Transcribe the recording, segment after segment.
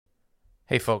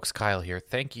Hey folks, Kyle here.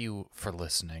 Thank you for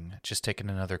listening. Just taking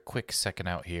another quick second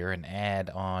out here and add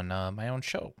on my own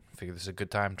show. Figure this is a good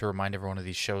time to remind everyone of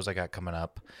these shows I got coming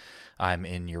up. I'm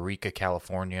in Eureka,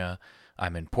 California.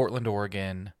 I'm in Portland,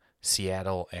 Oregon,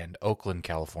 Seattle, and Oakland,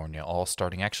 California, all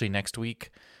starting actually next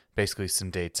week. Basically some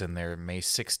dates in there. May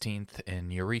 16th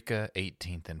in Eureka,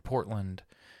 18th in Portland,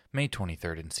 May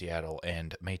 23rd in Seattle,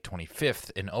 and May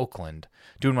 25th in Oakland.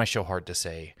 Doing my show Hard to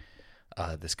Say,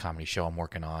 this comedy show I'm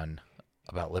working on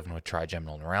about living with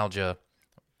trigeminal neuralgia.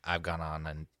 I've gone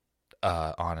on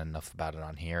enough about it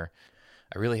on here.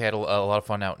 I really had a lot of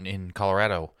fun out in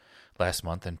Colorado last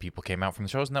month, and people came out from the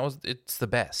shows, and it's the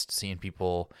best. Seeing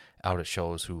people out at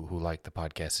shows who like the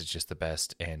podcast is just the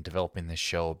best, and developing this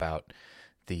show about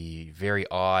the very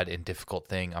odd and difficult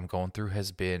thing I'm going through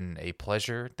has been a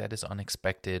pleasure that is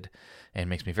unexpected and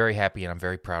makes me very happy, and I'm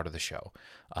very proud of the show.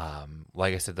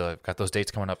 Like I said, I've got those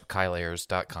dates coming up at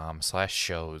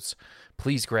kyleayers.com/shows.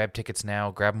 Please grab tickets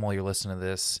now. Grab them while you're listening to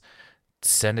this.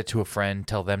 Send it to a friend.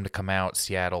 Tell them to come out.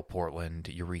 Seattle, Portland,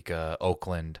 Eureka,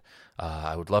 Oakland.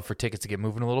 I would love for tickets to get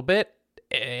moving a little bit.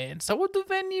 And so would the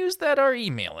venues that are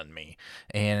emailing me.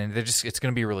 And it's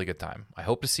going to be a really good time. I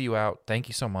hope to see you out. Thank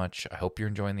you so much. I hope you're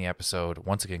enjoying the episode.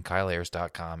 Once again,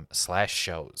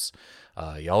 kyleayers.com/shows.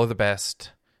 Y'all are the best.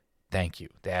 Thank you.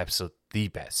 The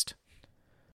best.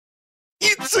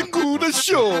 It's a good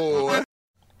show.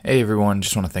 Hey everyone,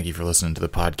 just want to thank you for listening to the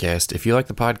podcast. If you like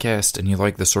the podcast and you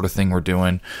like the sort of thing we're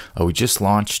doing, we just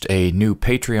launched a new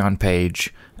Patreon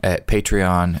page at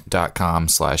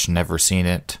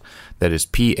patreon.com/neverseenit. That is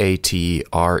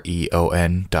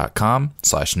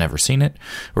patreon.com/neverseenit.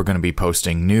 We're going to be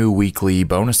posting new weekly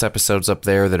bonus episodes up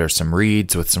there that are some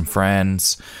reads with some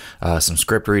friends, some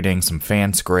script reading, some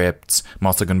fan scripts. I'm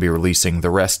also going to be releasing the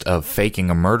rest of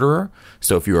Faking a Murderer.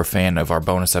 So if you're a fan of our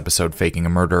bonus episode, Faking a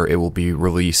Murderer, it will be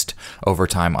released over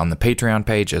time on the Patreon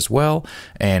page as well.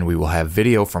 And we will have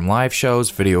video from live shows,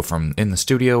 video from in the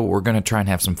studio. We're going to try and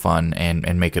have some fun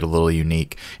and make it a little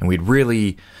unique. And we'd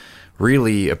really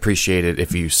appreciate it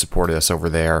if you supported us over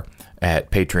there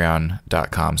at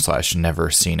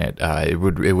patreon.com/neverseenit.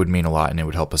 It would mean a lot, and it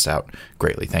would help us out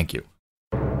greatly. Thank you.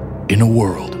 In a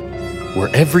world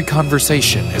where every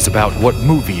conversation is about what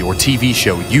movie or TV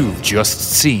show you've just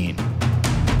seen,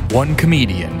 one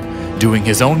comedian doing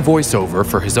his own voiceover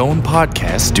for his own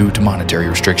podcast due to monetary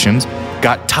restrictions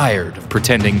got tired of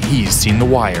pretending he's seen The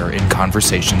Wire in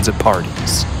conversations at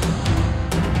parties.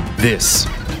 This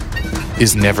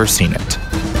is Never Seen It.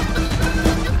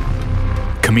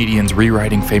 Comedians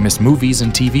rewriting famous movies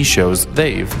and TV shows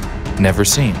they've never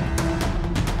seen.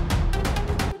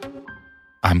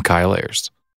 I'm Kyle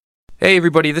Ayers. Hey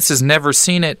everybody, this is Never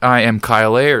Seen It. I am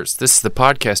Kyle Ayers. This is the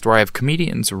podcast where I have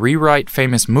comedians rewrite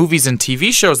famous movies and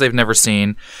TV shows they've never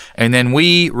seen, and then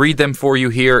we read them for you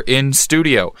here in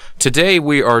studio. Today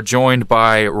we are joined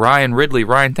by Ryan Ridley.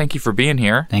 Ryan, thank you for being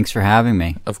here. Thanks for having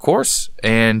me. Of course.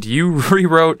 And you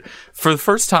rewrote, for the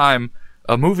first time,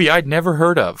 a movie I'd never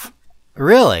heard of.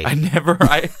 Really?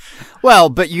 Well,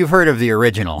 but you've heard of the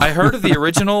original. I heard of the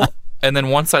original, and then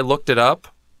once I looked it up,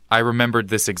 I remembered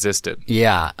this existed.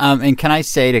 Yeah. And can I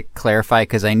say, to clarify,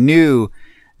 because I knew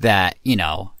that,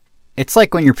 it's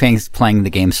like when you're playing the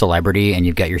game Celebrity and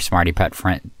you've got your smarty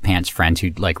pants friends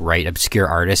who write obscure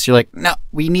artists. You're like, no,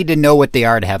 we need to know what they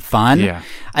are to have fun. Yeah.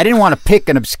 I didn't want to pick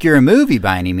an obscure movie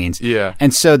by any means. Yeah.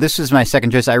 And so this was my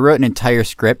second choice. I wrote an entire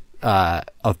script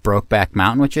of Brokeback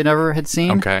Mountain, which I never had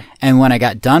seen. Okay. And when I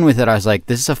got done with it, I was like,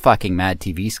 this is a fucking Mad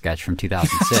TV sketch from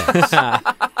 2006.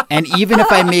 And even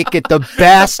if I make it the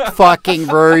best fucking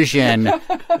version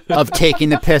of taking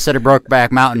the piss out of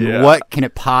Brokeback Mountain, what can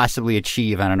it possibly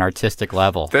achieve on an artistic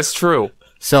level? That's true.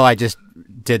 So I just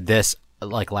did this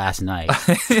last night,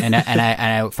 and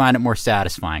I find it more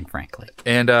satisfying, frankly.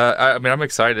 And I'm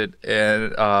excited.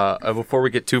 And before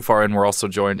we get too far in, we're also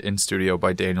joined in studio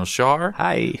by Daniel Shaw.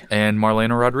 Hi. And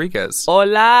Marlena Rodriguez.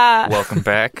 Hola. Welcome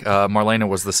back. Marlena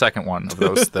was the second one of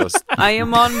those. I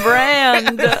am on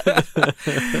brand.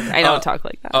 I don't talk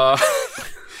like that.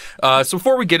 So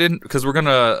before we get in, because we're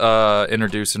gonna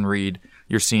introduce and read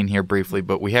your scene here briefly,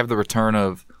 but we have the return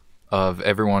of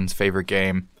everyone's favorite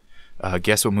game.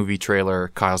 Guess what movie trailer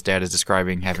Kyle's dad is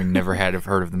describing, having never heard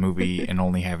of the movie and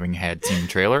only having had seen the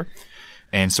trailer.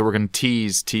 And so we're going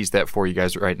to tease that for you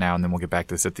guys right now, and then we'll get back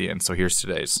to this at the end. So here's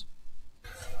today's.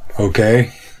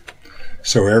 Okay.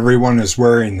 So everyone is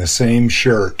wearing the same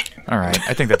shirt. All right.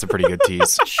 I think that's a pretty good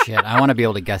tease. Shit, I want to be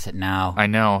able to guess it now. I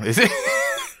know. Is it?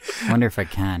 I wonder if I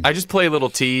can. I just play a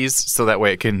little tease so that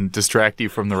way it can distract you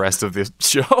from the rest of the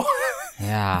show.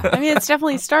 Yeah. I mean, it's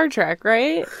definitely Star Trek,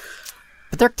 right?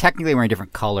 But they're technically wearing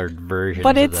different colored versions.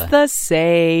 But it's the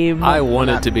same. I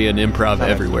want it to be an Improv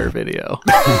Everywhere video.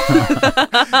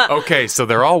 Okay, so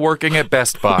they're all working at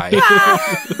Best Buy.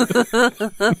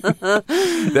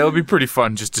 That would be pretty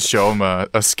fun just to show him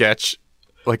a sketch,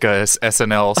 like a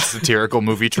SNL satirical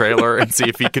movie trailer, and see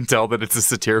if he can tell that it's a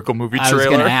satirical movie trailer. I was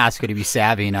going to ask, would he be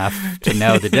savvy enough to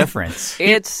know the difference?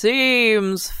 It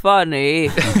seems funny.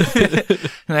 And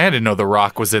I didn't know The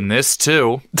Rock was in this,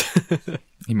 too.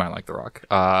 He might like The Rock.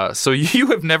 So you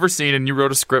have never seen, and you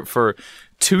wrote a script for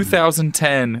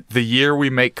 2010, the year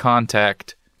we make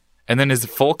contact. And then is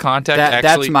Full Contact actually...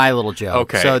 That's my little joke.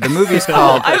 Okay. So the movie's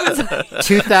called...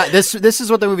 This is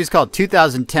what the movie's called,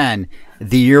 2010,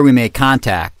 the year we made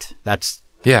contact. That's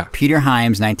Peter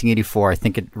Hyams, 1984. I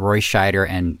think Roy Scheider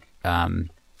and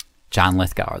John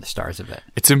Lithgow are the stars of it.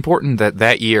 It's important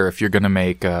that year, if you're going to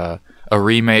make a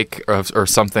remake or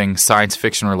something science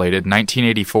fiction related,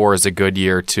 1984 is a good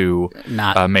year to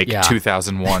make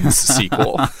 2001's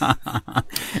sequel.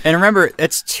 And remember,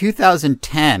 it's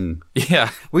 2010. Yeah.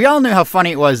 We all knew how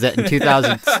funny it was that in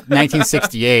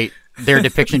 1968, their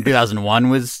depiction of 2001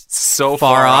 was so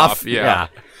far off. Yeah.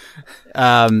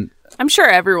 I'm sure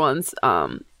everyone's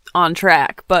on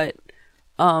track, but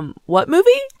what movie?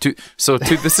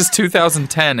 This is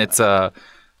 2010. It's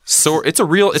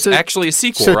actually a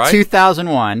sequel, right?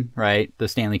 2001, right? The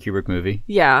Stanley Kubrick movie.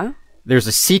 Yeah. There's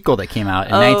a sequel that came out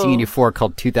in 1984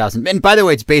 called 2000. And by the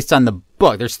way, it's based on the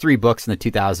book. There's 3 books in the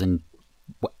 2000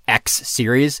 X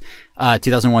series,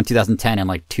 2001, 2010, and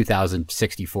like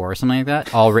 2064 or something like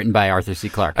that, all written by Arthur C.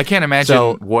 Clarke. I can't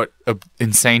imagine what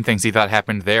insane things he thought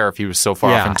happened there if he was so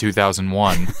far off in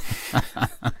 2001.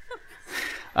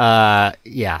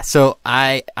 So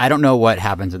I don't know what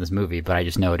happens in this movie, but I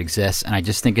just know it exists, and I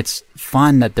just think it's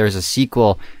fun that there's a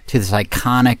sequel to this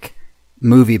iconic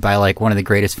movie by like one of the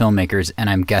greatest filmmakers, and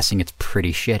I'm guessing it's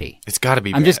pretty shitty. It's got to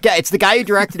be. It's the guy who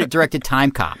directed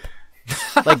Time Cop.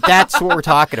 Like, that's what we're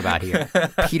talking about here.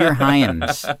 Peter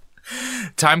Hyams.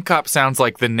 Time Cop sounds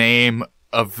like the name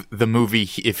of the movie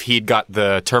if he'd got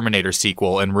the Terminator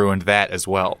sequel and ruined that as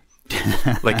well.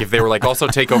 Like if they were like, also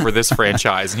take over this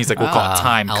franchise, and he's like, we'll call it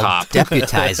Time Cop.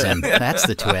 Deputize him. That's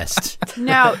the twist.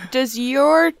 Now, does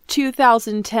your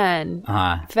 2010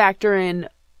 factor in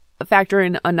a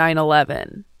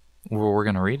 9/11? Well, we're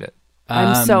gonna read it.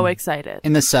 I'm so excited.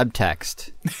 In the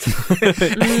subtext.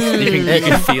 You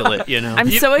can feel it, you know.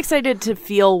 I'm so excited to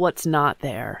feel what's not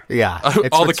there. Yeah.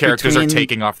 All the characters are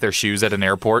taking off their shoes at an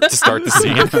airport to start the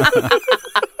scene.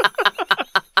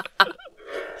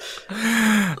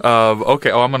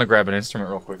 Okay. I'm gonna grab an instrument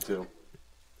real quick too.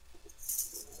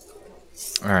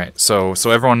 All right. So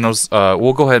everyone knows.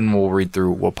 We'll go ahead and we'll read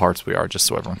through what parts we are, just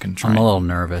so everyone can try. I'm a little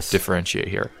nervous. Differentiate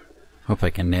here. Hope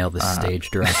I can nail this stage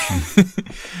direction.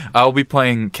 I'll be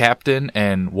playing Captain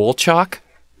and Wolchok.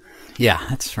 Yeah,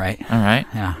 that's right. All right.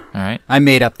 Yeah. All right. I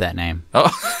made up that name.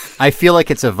 Oh. I feel like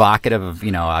it's evocative of,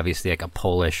 obviously like a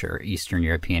Polish or Eastern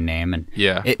European name. And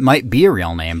yeah. It might be a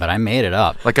real name, but I made it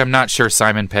up. Like, I'm not sure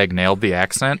Simon Pegg nailed the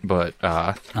accent, but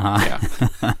yeah. All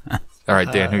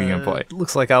right, Dan, who are you going to play?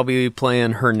 Looks like I'll be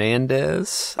playing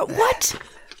Hernandez. What?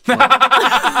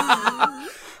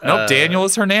 Nope, Daniel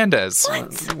is Hernandez. A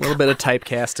little bit of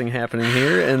typecasting happening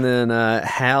here. And then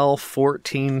Hal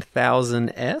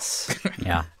 14,000S.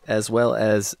 Yeah. As well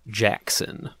as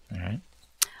Jackson. All right.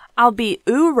 I'll be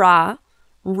Oorah,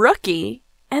 Rookie,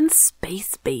 and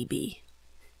Space Baby.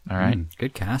 All right.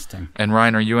 Good casting. And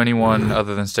Ryan, are you anyone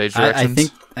other than stage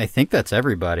directions? I think that's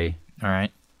everybody. All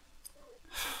right.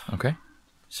 Okay.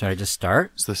 Should I just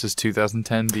start? So this is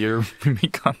 2010, the year we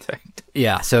made contact.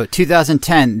 Yeah, so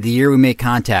 2010, the year we made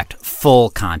contact, Full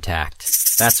Contact.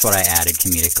 That's what I added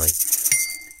comedically.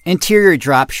 Interior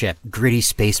dropship, gritty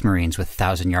space marines with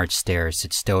 1,000-yard stares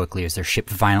sit stoically as their ship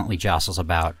violently jostles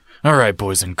about. All right,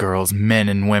 boys and girls, men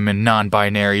and women,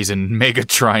 non-binaries and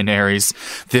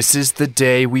mega-trinaries. This is the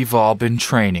day we've all been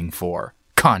training for.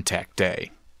 Contact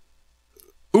Day.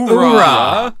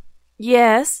 Oorah!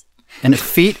 Yes? An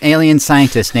effete alien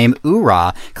scientist named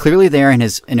Oorah, clearly there in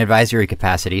advisory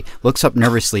capacity, looks up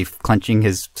nervously, clenching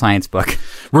his science book.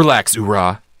 Relax,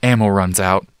 Oorah. Ammo runs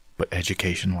out, but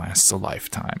education lasts a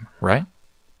lifetime, right?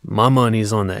 My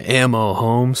money's on the ammo,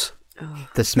 Holmes.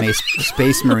 The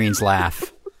space marines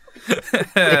laugh.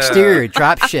 Exterior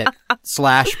dropship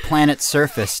 / planet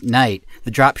surface night. The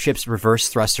dropship's reverse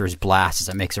thrusters blast as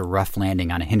it makes a rough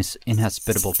landing on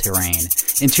inhospitable terrain.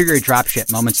 Interior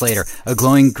dropship. Moments later, a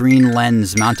glowing green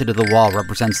lens mounted to the wall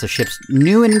represents the ship's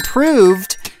new and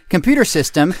improved computer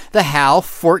system, the HAL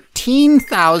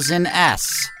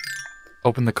 14,000S.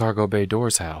 Open the cargo bay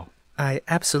doors, Hal. I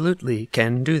absolutely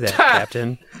can do that,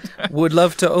 Captain. Would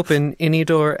love to open any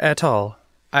door at all.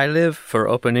 I live for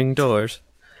opening doors.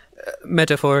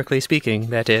 Metaphorically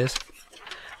speaking, that is.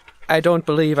 I don't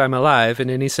believe I'm alive in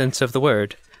any sense of the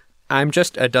word. I'm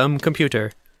just a dumb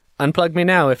computer. Unplug me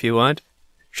now if you want.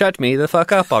 Shut me the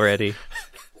fuck up already.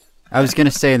 I was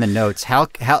gonna say in the notes,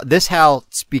 Hal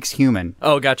speaks human.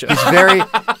 Oh, gotcha.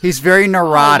 He's very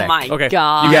neurotic. Oh my Okay.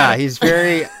 god. Yeah, he's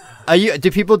very.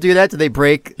 Do people do that? Do they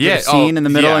break the scene in the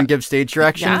middle and give stage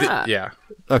directions? Yeah.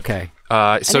 Okay. So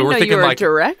I we're didn't know thinking you were like a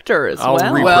director as I'll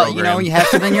well. Well, you know, you have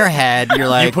something in your head. You're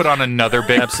like, you put on another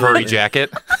big furry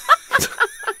jacket.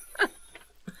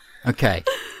 okay.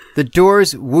 The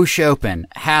doors whoosh open.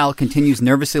 Hal continues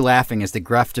nervously laughing as the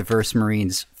gruff, diverse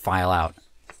Marines file out.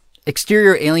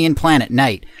 Exterior alien planet,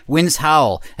 night. Winds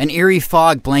howl. An eerie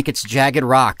fog blankets jagged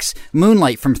rocks.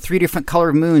 Moonlight from 3 different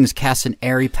colored moons casts an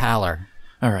airy pallor.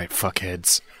 All right,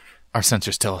 fuckheads. Our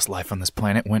sensors tell us life on this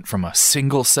planet went from a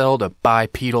single-celled to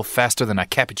bipedal faster than a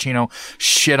cappuccino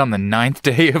shit on the 9th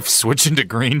day of switching to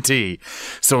green tea.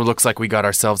 So it looks like we got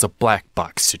ourselves a black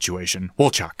box situation.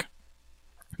 Wolchok,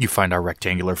 you find our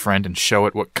rectangular friend and show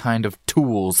it what kind of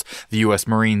tools the U.S.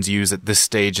 Marines use at this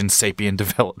stage in sapient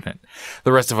development.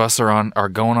 The rest of us are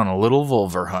going on a little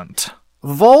Volver hunt.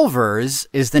 Volvers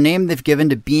is the name they've given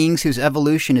to beings whose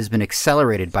evolution has been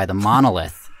accelerated by the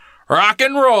monolith. Rock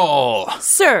and roll!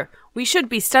 Sir, we should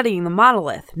be studying the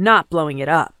monolith, not blowing it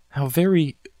up. How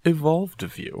very evolved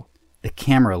of you. The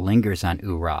camera lingers on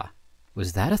Ura.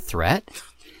 Was that a threat?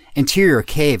 Interior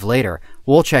cave later.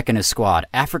 Wolchek and his squad,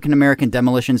 African-American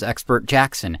demolitions expert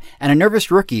Jackson, and a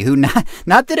nervous rookie who, not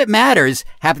that it matters,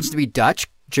 happens to be Dutch,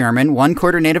 German,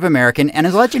 1/4 Native American, and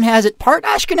as legend has it, part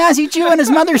Ashkenazi Jew on his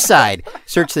mother's side.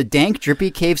 Search the dank, drippy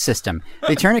cave system.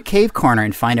 They turn a cave corner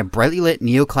and find a brightly lit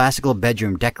neoclassical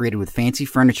bedroom decorated with fancy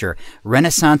furniture,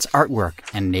 Renaissance artwork,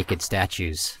 and naked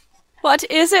statues. What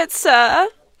is it, sir?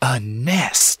 A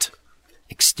nest!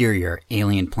 Exterior,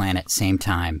 alien planet, same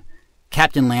time.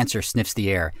 Captain Lancer sniffs the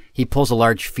air. He pulls a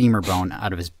large femur bone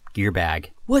out of his gear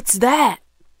bag. What's that?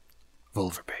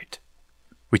 Vulverbait.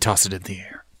 We toss it in the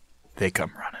air. They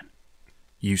come running.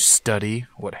 You study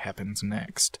what happens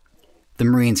next. The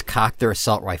Marines cock their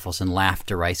assault rifles and laugh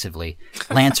derisively.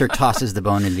 Lancer tosses the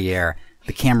bone in the air.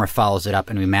 The camera follows it up,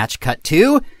 and we match cut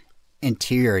to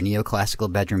interior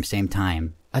neoclassical bedroom, same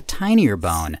time. A tinier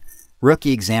bone.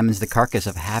 Rookie examines the carcass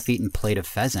of a half-eaten plate of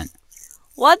pheasant.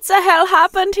 What the hell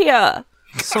happened here?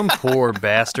 Some poor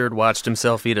bastard watched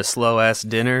himself eat a slow-ass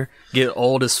dinner, get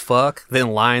old as fuck,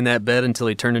 then lie in that bed until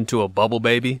he turned into a bubble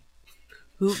baby.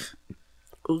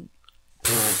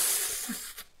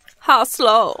 How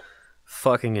slow?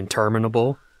 Fucking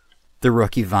interminable. The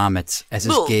rookie vomits as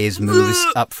his gaze moves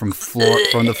up from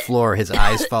the floor. His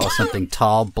eyes follow something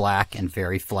tall, black, and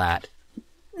very flat.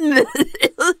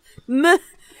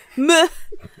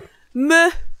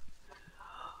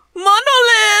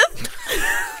 Monolith!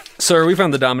 Sir, we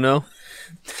found the domino.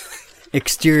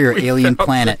 Exterior alien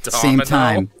planet, same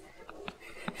domino. time.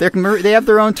 They have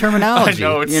their own terminology. I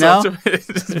know, it's you know? it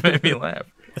just made me laugh.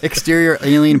 Exterior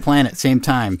alien planet, same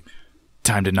time.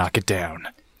 Time to knock it down.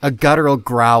 A guttural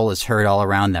growl is heard all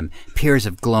around them. Pairs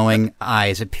of glowing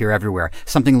eyes appear everywhere.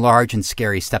 Something large and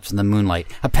scary steps in the moonlight.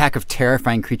 A pack of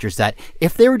terrifying creatures that,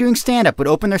 if they were doing stand-up, would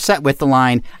open their set with the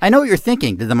line, "I know what you're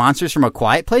thinking. Did the monsters from A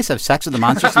Quiet Place have sex with the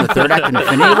monsters from the third act of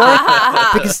Infinity War?"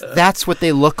 Because that's what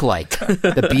they look like.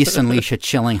 The beasts unleash a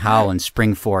chilling howl and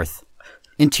spring forth.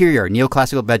 Interior,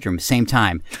 neoclassical bedroom, same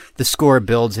time. The score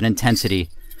builds in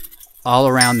intensity. All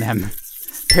around them.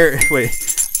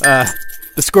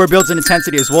 The score builds in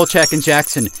intensity as Wolchek and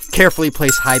Jackson carefully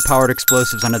place high-powered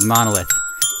explosives onto the monolith.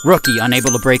 Rookie,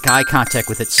 unable to break eye contact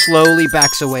with it, slowly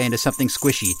backs away into something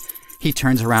squishy. He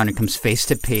turns around and comes face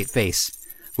to face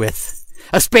with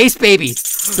a space baby.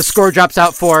 The score drops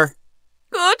out for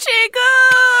Gucci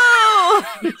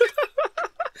Goo!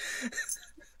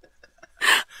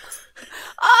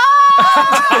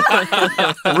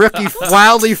 Rookie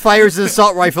wildly fires his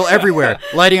assault rifle everywhere,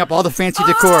 lighting up all the fancy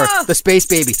decor, the space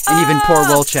baby, and even poor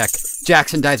Wolchek.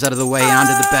 Jackson dives out of the way and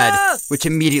onto the bed, which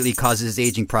immediately causes his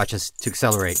aging process to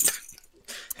accelerate.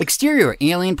 Exterior,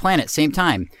 alien planet, same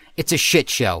time. It's a shit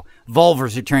show.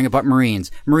 Volvers are tearing apart Marines.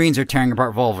 Marines are tearing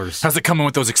apart Volvers. How's it coming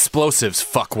with those explosives,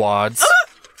 fuckwads?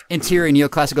 Interior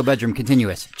neoclassical bedroom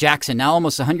continuous. Jackson, now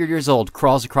almost 100 years old,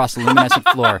 crawls across the luminescent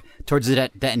floor towards the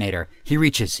detonator. He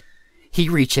reaches,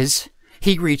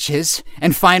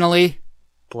 and finally...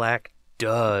 Black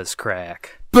does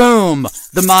crack. Boom!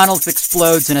 The monolith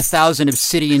explodes in 1,000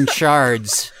 obsidian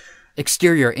shards.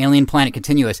 Exterior, alien planet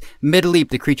continuous. Mid-leap,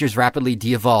 the creatures rapidly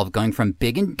de-evolve, going from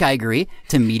big and geigery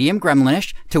to medium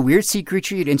gremlinish to weird sea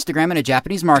creature you'd Instagram in a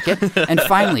Japanese market, and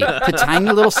finally to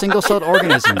tiny little single-celled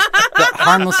organisms that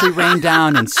harmlessly rain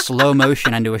down in slow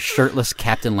motion onto a shirtless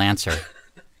Captain Lancer.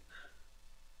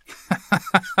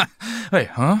 Wait,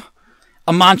 huh?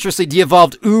 A monstrously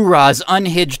de-evolved Ura's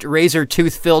unhinged razor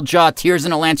tooth-filled jaw tears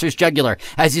into Lancer's jugular.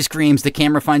 As he screams, the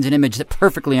camera finds an image that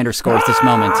perfectly underscores this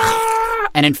moment.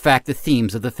 And in fact, the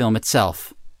themes of the film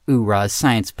itself. Ura's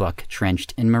science book,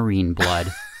 drenched in marine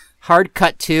blood. Hard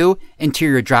cut to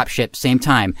interior dropship, same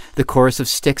time. The chorus of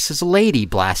Styx' Lady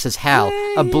blasts as Hal,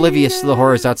 oblivious to the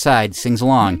horrors outside, sings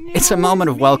along. It's a moment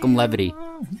of welcome levity.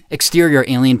 Exterior,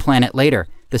 alien planet later.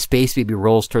 The space baby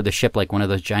rolls toward the ship like one of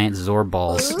those giant Zor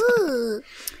balls.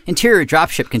 Interior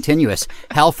dropship continuous.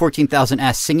 Hal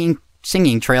 14000S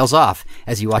singing trails off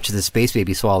as he watches the space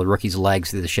baby swallow the rookie's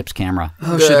legs through the ship's camera.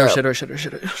 Oh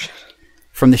shit.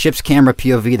 From the ship's camera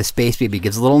POV, the space baby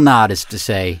gives a little nod as to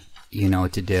say, you know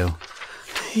what to do.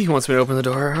 He wants me to open the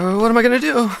door. What am I going to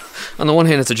do? On the one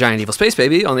hand, it's a giant evil space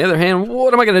baby. On the other hand,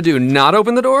 what am I going to do? Not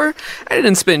open the door? I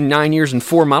didn't spend 9 years and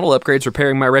 4 model upgrades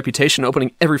repairing my reputation,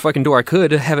 opening every fucking door I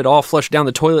could, have it all flushed down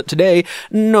the toilet today.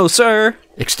 No, sir.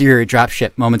 Exterior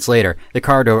dropship. Moments later, the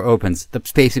car door opens. The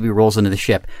space baby rolls into the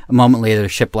ship. A moment later, the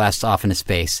ship blasts off into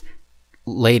space.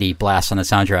 Lady blasts on the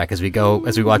soundtrack as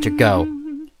we watch it go.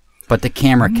 But the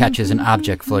camera catches an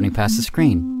object floating past the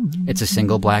screen. It's a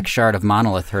single black shard of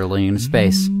monolith hurtling into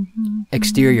space.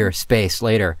 Exterior, space,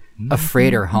 later. A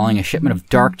freighter hauling a shipment of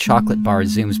dark chocolate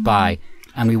bars zooms by,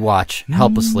 and we watch,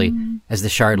 helplessly, as the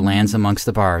shard lands amongst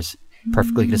the bars,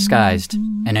 perfectly disguised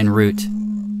and en route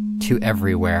to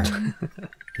everywhere.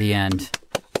 The end.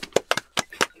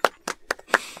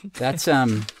 That's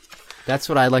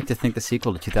what I like to think the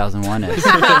sequel to 2001 is.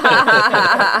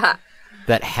 That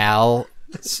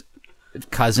Hal's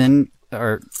cousin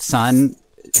or son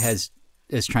is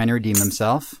trying to redeem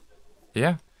himself.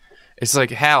 Yeah. It's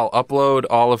like, Hal, upload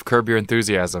all of Curb Your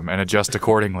Enthusiasm and adjust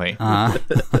accordingly.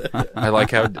 I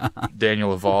like how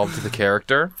Daniel evolved the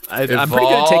character. I'm pretty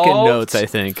good at taking notes, I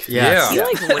think. Yes. You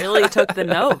really took the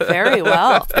note very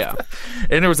well. Yeah.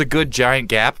 And there was a good giant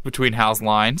gap between Hal's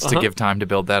lines to give time to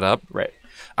build that up. Right.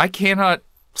 I cannot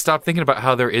stop thinking about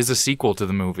how there is a sequel to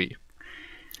the movie.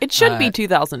 It should be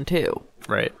 2002.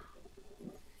 Right.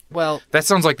 Well, That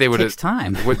sounds like they would takes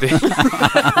time. But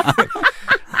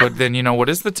then, what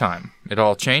is the time? It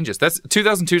all changes.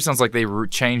 2002 sounds like they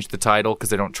changed the title because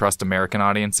they don't trust American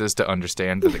audiences to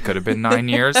understand that it could have been 9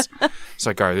 years. It's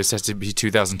like, all right, this has to be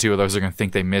 2002, otherwise they're going to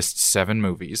think they missed 7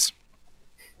 movies.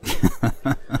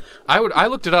 I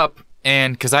looked it up,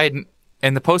 and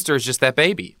the poster is just that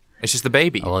baby. It's just the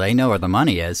baby. Well, they know where the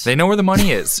money is. They know where the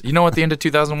money is. At the end of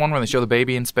 2001 when they show the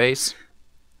baby in space?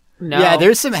 No. Yeah,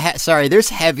 there's some there's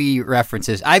heavy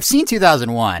references. I've seen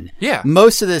 2001. Yeah.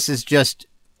 Most of this is just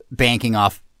banking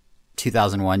off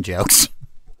 2001 jokes.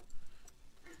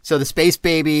 So the space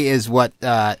baby is what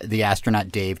the astronaut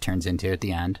Dave turns into at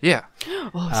the end. Yeah.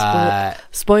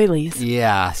 Spoilies.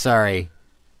 Yeah, sorry.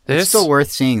 It's still worth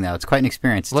seeing, though. It's quite an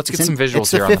experience. Let's get some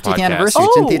visuals here on the podcast. It's the 50th anniversary.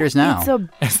 It's in theaters now.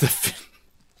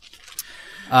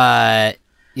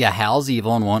 Yeah, Hal's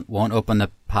evil and won't open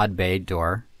the pod bay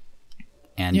door.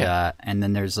 And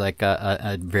then there's like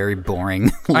a very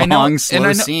boring, long,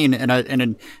 slow scene in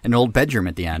an old bedroom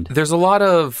at the end. There's a lot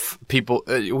of people.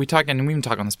 We even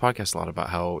talk on this podcast a lot about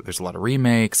how there's a lot of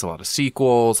remakes, a lot of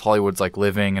sequels. Hollywood's like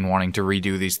living and wanting to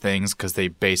redo these things because they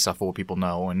base off of what people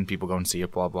know and people go and see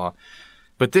it. Blah blah.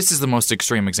 But this is the most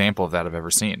extreme example of that I've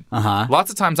ever seen. Lots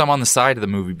of times I'm on the side of the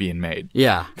movie being made.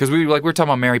 Yeah, because we were talking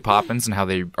about Mary Poppins and how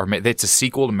they are made. It's a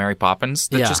sequel to Mary Poppins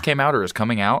that just came out or is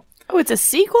coming out. Oh, it's a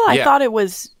sequel? I thought it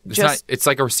was it's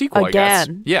like a sequel, again. I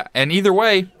guess. Yeah, and either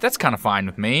way, that's kind of fine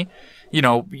with me. You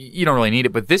don't really need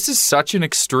it, but this is such an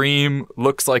extreme,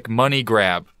 looks like money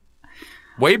grab.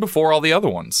 Way before all the other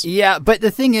ones. Yeah, but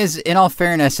the thing is, in all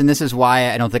fairness, and this is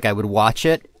why I don't think I would watch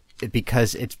it,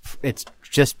 because it's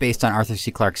just based on Arthur C.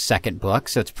 Clarke's second book,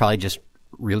 so it's probably just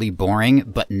really boring,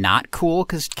 but not cool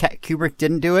because Kubrick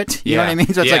didn't do it. You know what I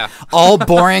mean? So it's like all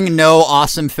boring, no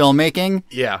awesome filmmaking.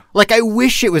 Yeah. Like, I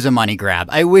wish it was a money grab.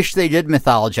 I wish they did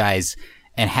mythologize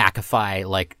and hackify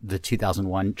like the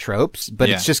 2001 tropes, but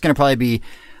it's just going to probably be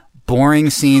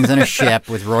boring scenes on a ship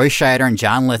with Roy Scheider and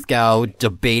John Lithgow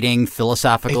debating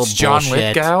philosophical bullshit. John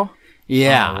Lithgow?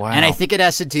 Yeah. Oh, wow. And I think it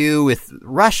has to do with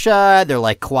Russia. They're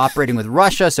like cooperating with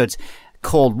Russia, so it's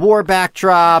Cold War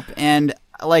backdrop, and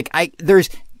like there's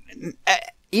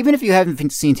even if you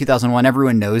haven't seen 2001,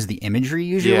 everyone knows the imagery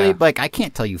usually. Yeah. But, like, I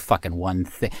can't tell you fucking one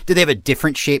thing. Do they have a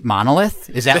different shaped monolith?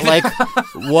 Is that like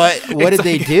what did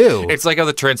they do? It's like how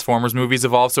the Transformers movies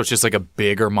evolve, so it's just like a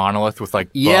bigger monolith with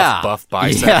like buff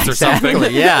biceps yeah, or something.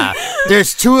 exactly, Yeah,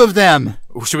 there's two of them.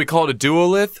 Should we call it a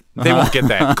duolith? They won't get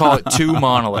that. Call it two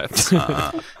monoliths.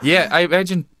 Yeah, I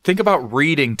imagine. Think about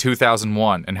reading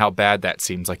 2001 and how bad that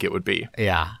seems like it would be.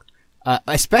 Yeah.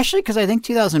 Especially because I think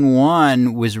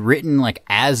 2001 was written like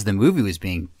as the movie was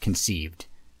being conceived.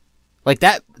 Like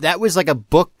that was like a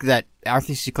book that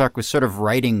Arthur C. Clarke was sort of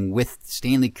writing with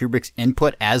Stanley Kubrick's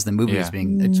input as the movie was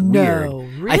being. It's weird.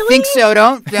 Really? I think so.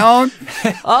 Don't.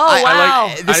 Oh,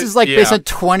 wow. This is like based on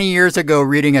 20 years ago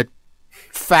reading a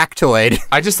factoid.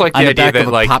 I just like the on the idea back of that,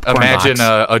 a like, popcorn imagine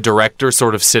box. a director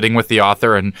sort of sitting with the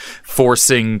author and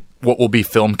forcing what will be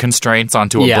film constraints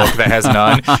onto a book that has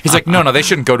none. He's like, no, they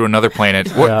shouldn't go to another planet.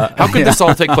 How could this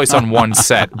all take place on one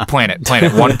set? Planet,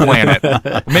 one planet.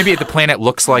 Maybe the planet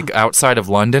looks like outside of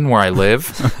London where I live.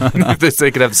 They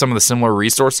could have some of the similar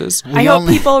resources. I hope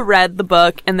people read the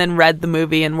book and then read the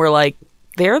movie and were like,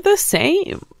 they're the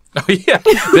same. Oh, yeah.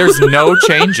 There's no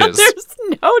changes. There's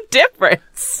no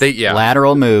difference.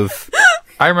 Lateral move.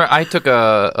 I remember I took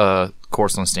a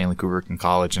course on Stanley Kubrick in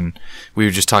college, and we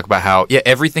would just talk about how,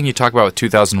 everything you talk about with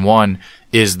 2001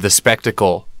 is the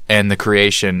spectacle and the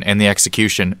creation and the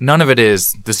execution. None of it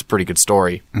is, this is a pretty good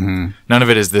story. Mm-hmm. None of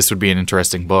it is, this would be an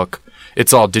interesting book.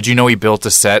 It's all, did you know he built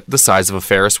a set the size of a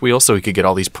Ferris wheel so he could get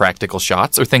all these practical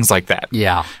shots or things like that?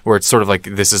 Yeah. Where it's sort of like,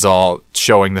 this is all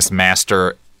showing this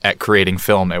master at creating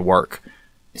film at work.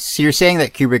 So you're saying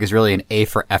that Kubrick is really an A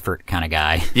for effort kind of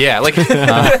guy. Yeah, like,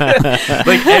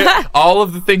 all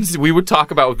of the things we would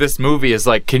talk about with this movie is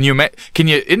like,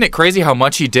 isn't it crazy how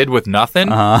much he did with nothing?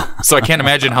 So I can't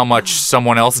imagine how much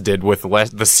someone else did with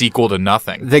the sequel to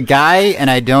nothing. The guy, and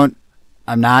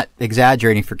I'm not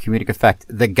exaggerating for comedic effect,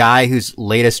 the guy whose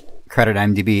latest credit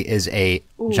on IMDb is a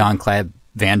Jean-Claude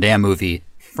Van Damme movie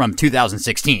from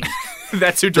 2016.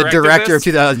 That's who The directed director this?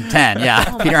 of 2010,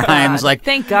 yeah. Peter Hyams, like,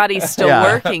 Thank God he's still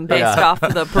working based off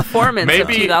of the performance of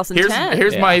Maybe 2010.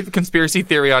 here's my conspiracy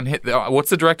theory on what's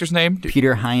the director's name?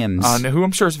 Peter Hyams. Who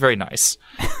I'm sure is very nice.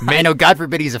 I know, God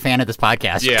forbid he's a fan of this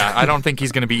podcast. Yeah, I don't think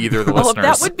he's going to be either of the Oh, listeners.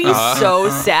 that would be so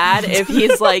sad if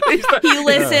he's like, he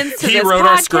listens to He this word podcast.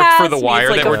 our script for The and he's Wire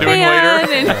like that a we're doing fan,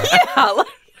 later. And, like,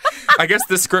 I guess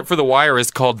this script for The Wire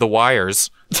is called The Wires.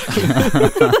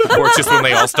 Or it's just when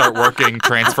they all start working,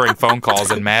 transferring phone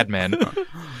calls in Mad Men.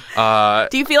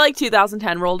 do you feel like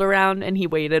 2010 rolled around and he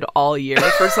waited all year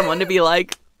for someone to be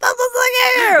like, this is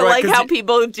the year, Right, like 'cause how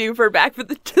people do for Back to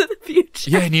the Future?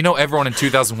 Yeah, and everyone in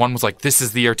 2001 was like, this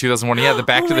is the year 2001. Yeah, the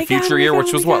Back Oh to the my Future God, year, oh which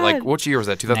my was God. what? Like, which year was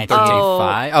that? 2013?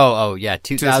 1985. Oh, yeah,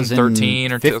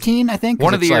 2013 or 2015, I think. 'cause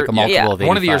One of the it's like a multiple yeah. of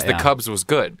One of the years 85, the Cubs was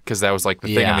good because that was like the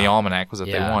thing in Yeah. the almanac was that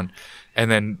they Yeah. won. And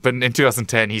then, but in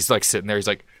 2010, he's like sitting there. He's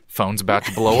like, phone's about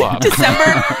to blow up.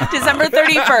 December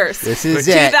 31st. This is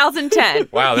it. 2010.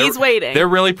 Wow, he's waiting. They're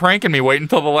really pranking me. Wait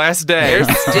until the last day.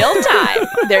 There's still time.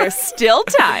 There's still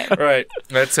time. Right.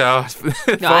 That's how.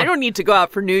 No, I don't need to go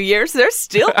out for New Year's. There's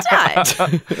still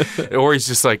time. Or he's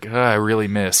just like, I really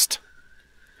missed.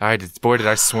 Boy, did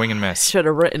I swing and miss. Should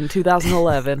have written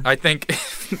 2011. I think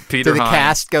Peter Did the Hyams.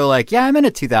 cast go like, yeah, I'm in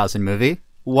a 2000 movie?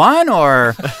 One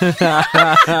or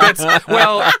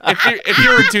Well, if you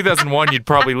were in 2001, you'd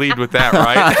probably lead with that,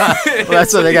 right? well,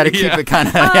 that's what they got to keep Yeah. it kind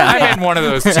of. I'm in one of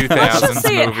those 2000s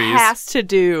Say movies. it has to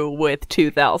do with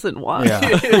 2001. Yeah.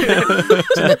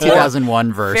 It's in the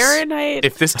 2001 verse. Fahrenheit.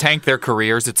 If this tanked their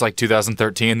careers, it's like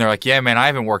 2013. They're like, yeah, man, I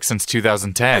haven't worked since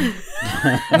 2010.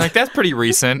 I'm like, that's pretty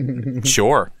recent.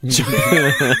 Sure.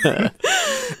 I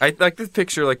like this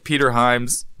picture, like Peter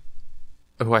Hyams.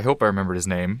 Oh, I hope I remembered his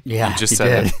name. Yeah, you just you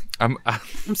said did. it. I'm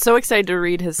so excited to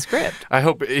read his script. I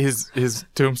hope his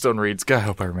tombstone reads. God, I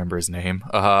hope I remember his name.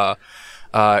 I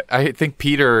think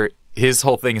Peter, his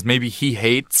whole thing is maybe he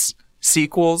hates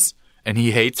sequels and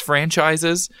he hates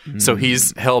franchises, so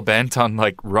he's hell bent on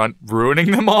like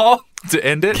ruining them all to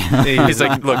end it. He's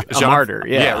like, look, A martyr,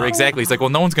 yeah. exactly. He's like,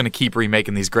 well, no one's going to keep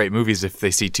remaking these great movies if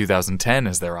they see 2010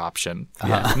 as their option.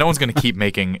 No one's going to keep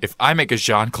making. If I make a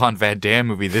Jean-Claude Van Damme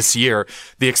movie this year,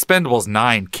 The Expendables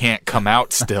 9 can't come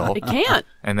out still. It can't.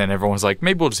 And then everyone's like,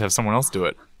 maybe we'll just have someone else do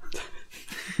it.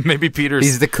 Maybe Peter's.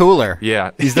 He's the cooler.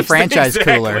 Yeah. He's the franchise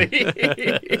cooler.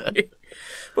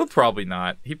 Well, probably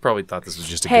not. He probably thought this was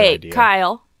just a good Hey, idea.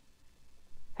 Kyle.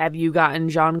 Have you gotten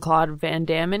Jean-Claude Van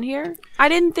Damme in here? I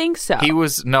didn't think so.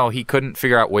 He couldn't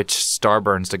figure out which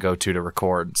Starburns to go to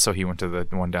record, so he went to the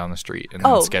one down the street, and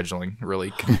then Oh. scheduling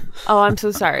really. Oh, I'm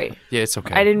so sorry. Yeah, it's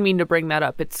okay. I didn't mean to bring that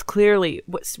up. It's clearly...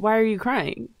 Why are you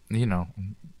crying? You know,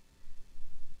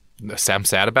 I'm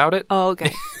sad about it. Oh,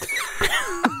 okay.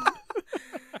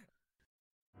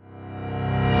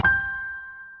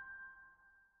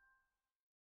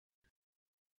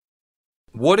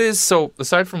 What is so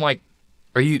aside from like,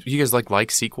 are you guys like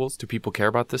sequels? Do people care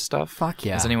about this stuff? Fuck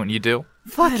yeah. Does anyone you do?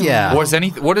 Fuck yeah. Has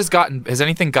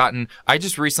anything gotten? I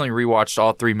just recently rewatched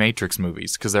all 3 Matrix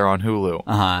movies because they're on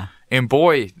Hulu. And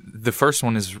boy, the first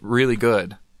one is really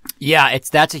good. Yeah,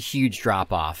 that's a huge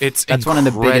drop off. That's one of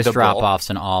the biggest drop offs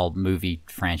in all movie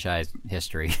franchise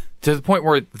history. To the point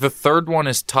where the third one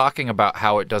is talking about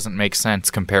how it doesn't make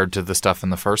sense compared to the stuff in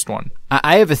the first one.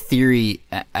 I have a theory.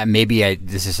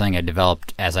 This is something I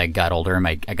developed as I got older and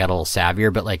I got a little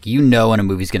savvier. But like, when a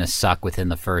movie's going to suck within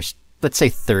the first, let's say,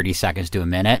 30 seconds to a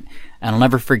minute, and I'll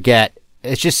never forget.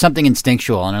 It's just something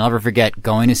instinctual, and I'll never forget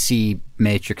going to see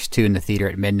Matrix 2 in the theater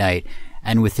at midnight,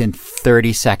 and within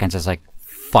 30 seconds, I was like,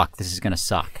 fuck, this is going to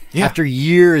suck. Yeah. After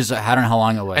years, I don't know how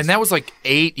long it was. And that was like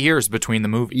 8 years between the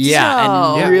movies.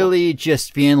 Yeah, and really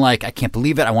just being like, I can't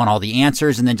believe it. I want all the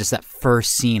answers. And then just that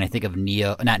first scene, I think of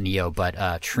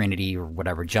Trinity or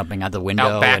whatever, jumping out the window.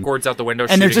 Out backwards, out the window,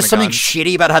 and there's just something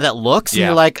shitty about how that looks. And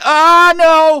you're like,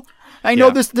 no. I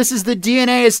know this is the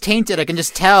DNA is tainted. I can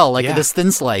just tell, this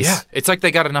thin slice. Yeah, it's like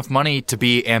they got enough money to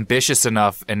be ambitious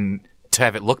enough and to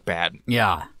have it look bad.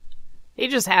 Yeah. He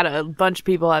just had a bunch of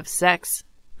people have sex.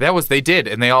 They did,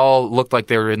 and they all looked like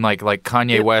they were in like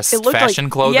Kanye West fashion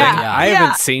clothing. Yeah. I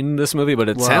haven't seen this movie, but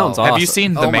it sounds awesome. Have you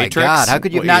seen The Matrix? Oh my God, how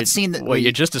could you not seen what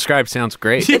you just described sounds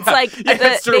great. It's like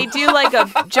they do like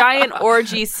a giant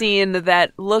orgy scene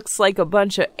that looks like a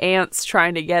bunch of ants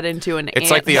trying to get into an ant.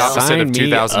 It's like the opposite of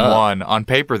 2001. On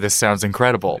paper, this sounds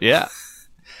incredible. Yeah.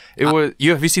 Have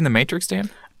you seen The Matrix,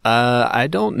 Dan? I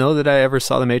don't know that I ever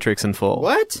saw The Matrix in full.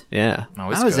 What? Yeah. How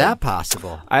is that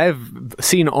possible? I've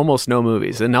seen almost no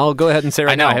movies, and I'll go ahead and say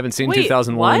now I haven't seen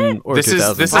 2001 or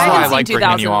 2000. This is why I like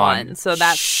bringing you on. So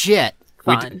that's shit.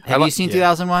 Fun. Have you seen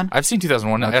 2001? I've seen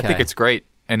 2001. Okay. I think it's great,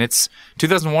 and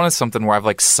 2001 is something where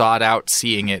I've sought out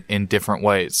seeing it in different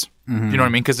ways. Mm-hmm. You know what I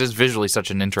mean? Because it's visually such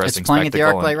an interesting. It's playing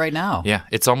spectacle. at the ArcLight right now. Yeah,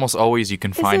 it's almost always you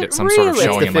can find it some sort of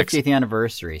showing. It's the 50th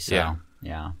anniversary. So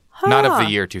yeah. Not of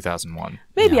the year 2001.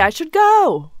 Maybe I should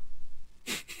go.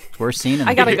 We're seeing it.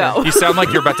 I gotta go. You sound like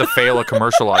you're about to fail a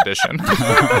commercial audition.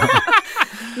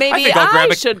 Maybe I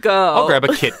should go. I'll grab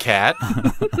a Kit Kat.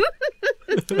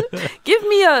 Give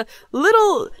me a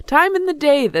little time in the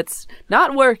day that's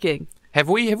not working. Have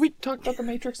we talked about The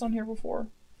Matrix on here before?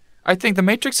 I think The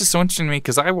Matrix is so interesting to me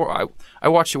because I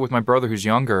watched it with my brother who's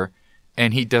younger,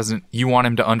 and he doesn't. You want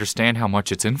him to understand how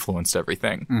much it's influenced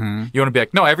everything. Mm-hmm. You want to be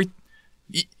like, no,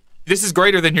 this is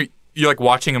greater than you're like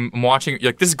watching him. You're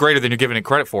like, this is greater than you're giving it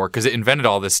credit for because it invented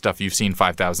all this stuff you've seen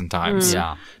 5,000 times.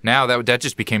 Yeah. Now that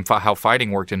just became how fighting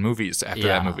worked in movies after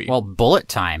that movie. Well, Bullet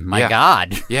Time. My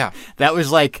God. Yeah. That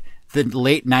was like the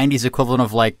late 90s equivalent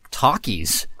of like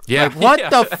talkies. Yeah. Like, what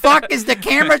the fuck is the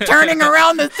camera turning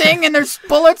around the thing and there's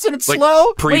bullets and it's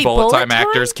slow? Pre-Bullet Time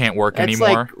actors can't work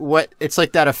anymore. It's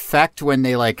like that effect when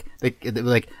they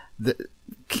the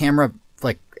camera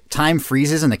time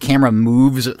freezes and the camera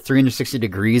moves 360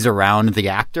 degrees around the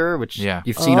actor, which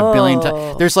you've seen a billion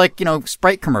times. There's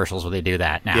Sprite commercials where they do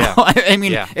that now. Yeah. I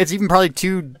mean, it's even probably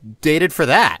too dated for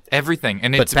that. Everything.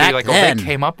 And it's like, they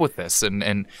came up with this.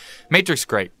 And Matrix,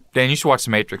 great. Dan, you should watch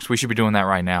The Matrix. We should be doing that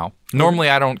right now. Normally,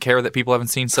 I don't care that people haven't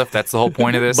seen stuff. That's the whole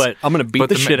point of this. But I'm going to beat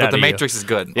the shit out of you. But The Matrix is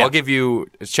good. Yeah. I'll give you,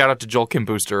 shout out to Joel Kim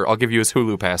Booster. I'll give you his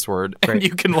Hulu password. Great. And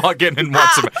you can log in and watch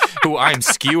some, who I'm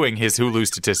skewing his Hulu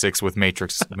statistics with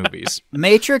Matrix movies. The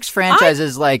Matrix franchise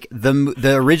is like,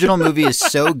 the original movie is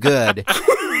so good.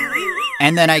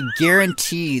 And then I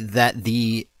guarantee that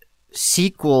the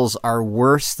sequels are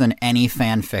worse than any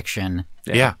fan fiction.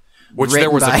 Yeah. Which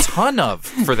there was a ton of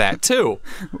for that, too.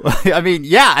 I mean,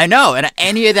 yeah, I know. And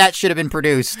any of that should have been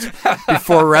produced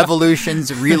before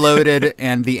Revolutions, Reloaded,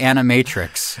 and the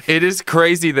Animatrix. It is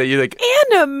crazy that you like...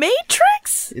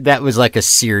 Animatrix? That was like a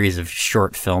series of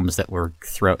short films that were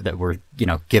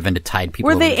given to tide people.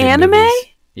 Were they anime? Movies.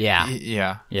 Yeah.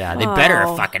 Yeah. Yeah, they better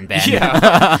have fucking been.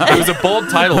 Yeah. It was a bold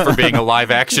title for being a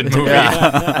live-action movie.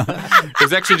 Yeah. It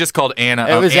was actually just called Anna.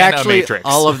 It was actually Matrix.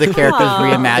 All of the characters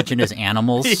reimagined as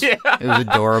animals. Yeah. It was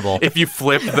adorable. If you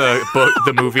flip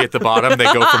the movie at the bottom, they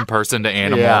go from person to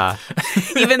animal. Yeah.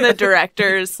 Even the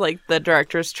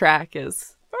director's track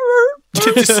is...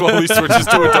 It just slowly switches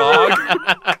to a dog.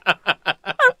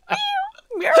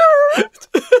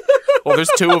 Well,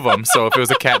 there's two of them, so if it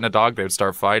was a cat and a dog, they would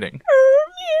start fighting.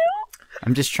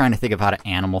 I'm just trying to think of how to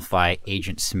animalify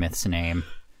Agent Smith's name.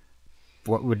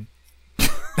 What would...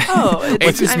 Oh,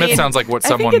 Agent Smith sounds like what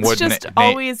someone I think would it's just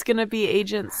always going to be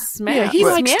Agent Smith. Yeah, he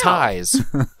likes Meow. ties.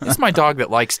 It's my dog that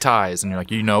likes ties. And you're like,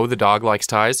 the dog likes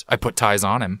ties? I put ties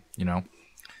on him, You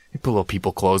put little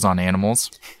people clothes on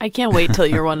animals. I can't wait till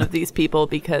you're one of these people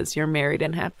because you're married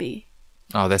and happy.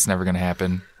 Oh, that's never going to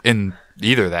happen in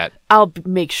either of that. I'll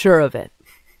make sure of it.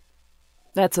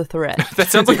 That's a threat. That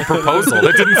sounds like a proposal.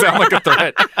 That didn't sound like a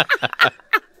threat.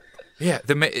 Yeah,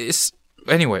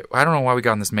 anyway, I don't know why we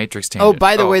got on this Matrix tangent. Oh,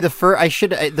 by the way, the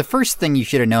first thing you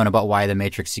should have known about why the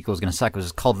Matrix sequel is going to suck was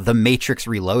it's called The Matrix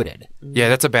Reloaded. Yeah,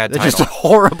 that's a bad title. It's just a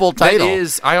horrible title. That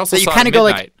is. I also that you saw kind of go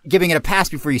Midnight. like giving it a pass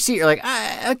before you see it. You're like,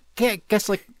 okay, I guess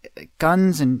like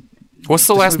guns and. What's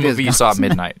the last movie has movie you saw at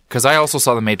midnight? Because I also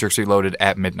saw The Matrix Reloaded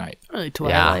at midnight. Really,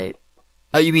 Twilight.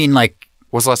 Oh, you mean like?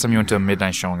 What's the last time you went to a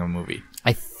midnight showing of a movie?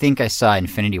 I think I saw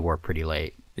Infinity War pretty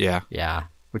late. Yeah. Yeah,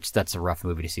 that's a rough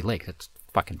movie to see late. It's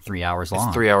fucking 3 hours long.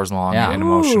 It's 3 hours long Yeah. and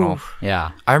emotional.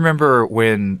 Yeah. I remember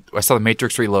when I saw The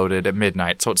Matrix Reloaded at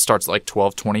midnight, so it starts at like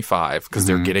 12:25 because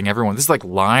they're getting everyone. This is like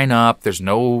line up. There's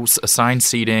no assigned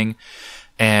seating.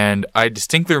 And I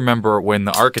distinctly remember when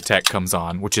the architect comes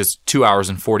on, which is 2 hours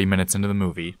and 40 minutes into the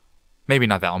movie. Maybe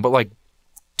not that long, but like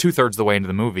 2/3 the way into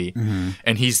the movie.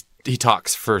 And he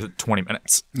talks for 20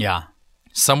 minutes. Yeah.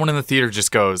 Someone in the theater just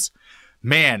goes,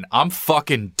 "Man, I'm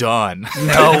fucking done."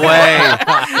 No way.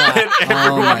 And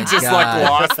everyone just God. like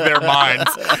lost their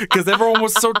minds because everyone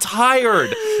was so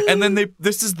tired. And then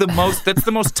that's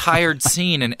the most tired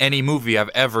scene in any movie I've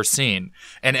ever seen.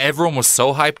 And everyone was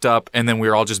so hyped up, and then we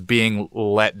were all just being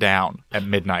let down at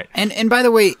midnight. And by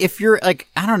the way, if you're like,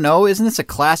 I don't know, isn't this a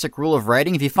classic rule of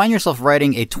writing? If you find yourself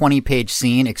writing a 20-page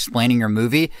scene explaining your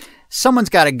movie, someone's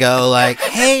got to go like,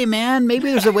 hey, man,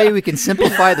 maybe there's a way we can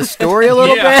simplify the story a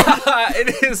little bit.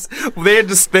 It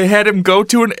is. They had him go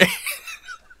to an.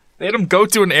 They had him go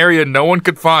to an area no one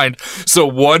could find, so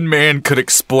one man could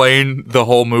explain the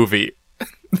whole movie.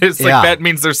 It's like that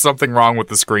means there's something wrong with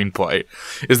the screenplay.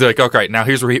 Is they're like, okay, now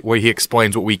here's where he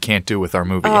explains what we can't do with our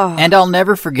movie. And I'll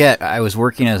never forget, I was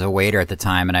working as a waiter at the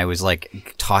time, and I was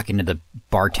like talking to the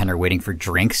bartender waiting for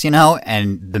drinks,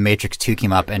 and The Matrix 2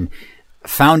 came up, and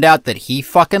found out that he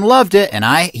fucking loved it, and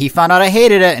he found out I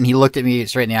hated it, and he looked at me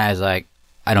straight in the eyes like,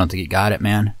 I don't think you got it,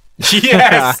 man.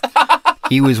 Yes.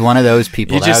 He was one of those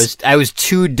people. I was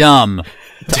too dumb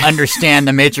to understand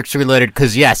The Matrix Reloaded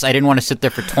because, yes, I didn't want to sit there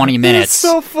for 20 minutes. It's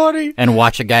so funny. And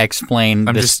watch a guy explain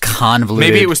this convoluted.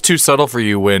 Maybe it was too subtle for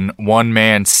you when one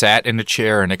man sat in a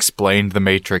chair and explained The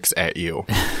Matrix at you.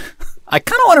 I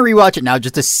kind of want to rewatch it now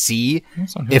just to see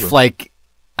if, like,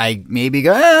 I maybe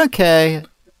go, okay.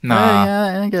 Nah.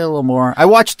 Yeah, I get a little more. I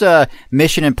watched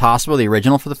Mission Impossible, the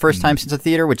original, for the first time since the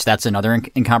theater, which that's another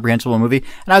incomprehensible movie.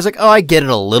 And I was like, oh, I get it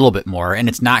a little bit more. And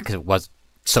it's not because it was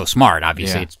so smart,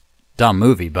 obviously. Yeah. It's a dumb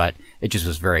movie, but it just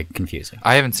was very confusing.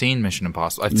 I haven't seen Mission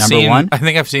Impossible. Number one? I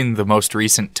think I've seen the most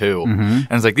recent two. And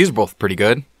it's like, these are both pretty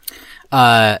good.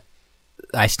 I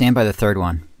stand by the third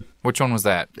one. Which one was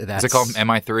that? Is That's it called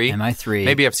MI3? MI3.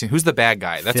 Maybe I've seen. Who's the bad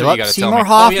guy? That's Philip what you got to tell Seymour me.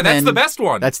 Hoffman. Oh, yeah, that's the best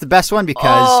one. That's the best one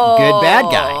because good bad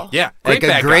guy. Yeah, Like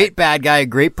a great bad guy, a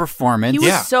great performance. He was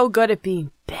Yeah. so good at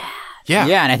being bad. Yeah.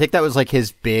 Yeah, and I think that was like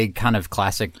his big kind of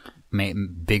classic,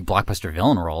 big blockbuster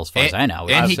villain role, as far as I know.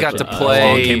 And he got to Along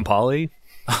play. came Polly.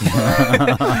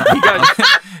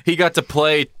 He got to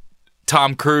play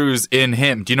Tom Cruise in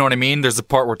him. Do you know what I mean? There's a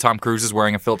part where Tom Cruise is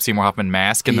wearing a Philip Seymour Hoffman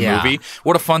mask in the movie.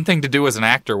 What a fun thing to do as an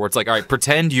actor, where it's like, all right,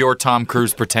 pretend you're Tom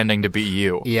Cruise pretending to be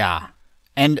you. Yeah.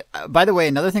 And by the way,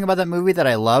 another thing about that movie that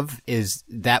I love is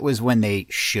that was when they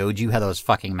showed you how those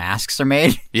fucking masks are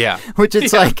made. Yeah. Which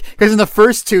it's like, because in the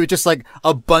first two, just like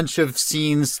a bunch of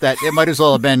scenes that it might as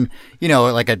well have been,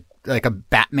 like a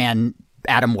Batman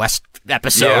Adam West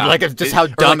episode, Yeah. like of just how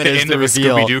dumb like it the is end to of a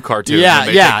reveal. Scooby-Doo cartoon Yeah, when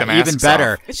they take the masks even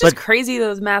better. off. It's just crazy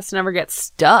those masks never get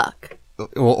stuck.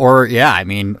 Or I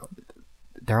mean,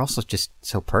 they're also just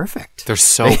so perfect. They're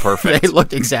so perfect. They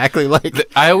look exactly like.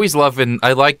 I always love and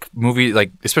I like movie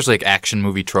especially like action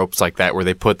movie tropes like that where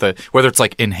they put whether it's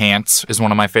like Enhance is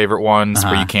one of my favorite ones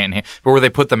where you can't but where they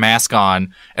put the mask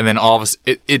on and then all of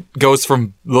it goes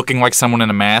from looking like someone in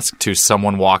a mask to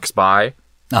someone walks by.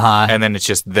 And then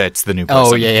that's the new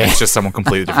person. Oh, yeah. It's just someone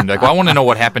completely different. Like, well, I want to know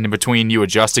what happened in between you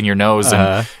adjusting your nose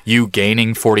and you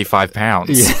gaining 45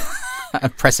 pounds. Yeah.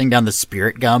 Pressing down the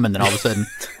spirit gum, and then all of a sudden,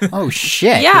 oh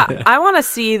shit! Yeah, I want to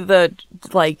see the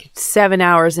 7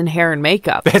 hours in hair and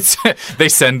makeup. They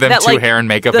send them That, to hair and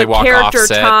makeup. They walk the off character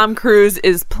set. Tom Cruise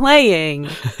is playing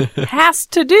has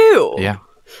to do. Yeah.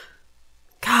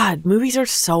 God, movies are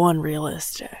so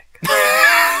unrealistic.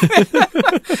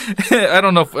 I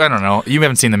don't know. You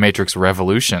haven't seen The Matrix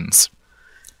Revolutions.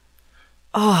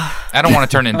 I don't want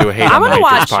to turn it into a hate on the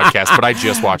Matrix podcast, but I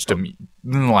just watched them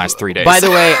in the last 3 days. By the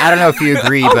way, I don't know if you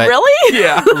agree, but really?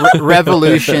 yeah.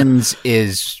 Revolutions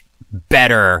is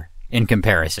better in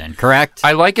comparison, correct?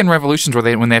 I like in Revolutions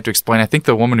where when they have to explain, I think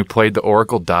the woman who played the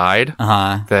Oracle died,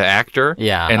 the actor,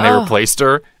 Yeah. and they replaced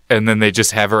her, and then they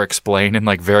just have her explain in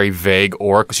like very vague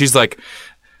Oracle. She's like,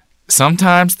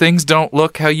 sometimes things don't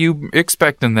look how you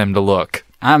expecting them to look.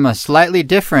 I'm a slightly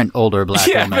different older black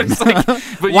woman. It's like,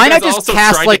 but Why you not guys just also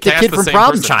cast tried like to the cast kid from same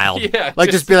Problem person. Child? Yeah,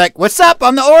 Like just be like, "What's up?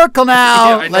 I'm the Oracle now."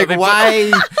 Yeah, I know, like they put-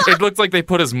 why? It looks like they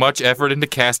put as much effort into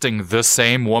casting the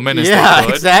same woman as Yeah, they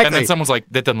could. exactly. And then someone's like,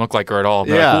 that doesn't look like her at all.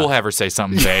 They're Yeah. like, we'll have her say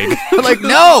something vague. like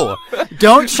no,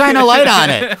 don't shine a light on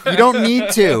it. You don't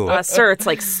need to. Sir, it's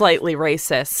like slightly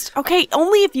racist. Okay,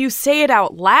 only if you say it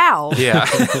out loud. Yeah.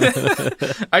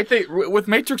 I think with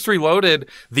Matrix Reloaded,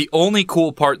 the only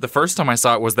cool part the first time I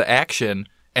saw it was the action.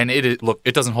 And it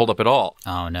doesn't hold up at all.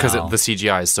 Oh, no. Because the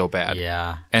CGI is so bad.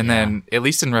 Yeah. And then, at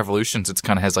least in Revolutions, it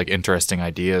kind of has like interesting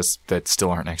ideas that still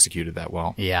aren't executed that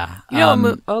well. Yeah. You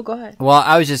know, go ahead. Well,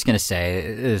 I was just going to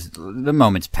say, the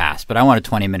moment's passed, but I want a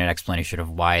 20-minute explanation of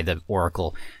why the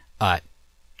Oracle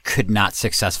could not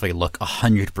successfully look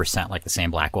 100% like the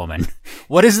same black woman.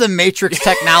 What is the Matrix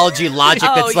technology logic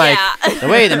that's like, the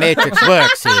way the Matrix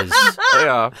works is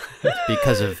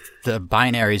because of the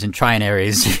binaries and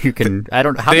trinaries. You can, I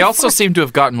don't know. They also seem to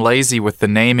have gotten lazy with the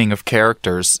naming of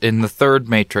characters. In the third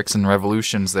Matrix and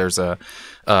Revolutions, there's a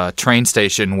train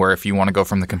station where if you want to go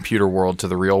from the computer world to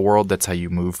the real world, that's how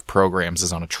you move programs,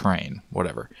 is on a train,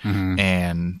 whatever. Mm-hmm.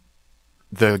 And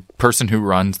the person who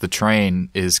runs the train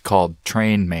is called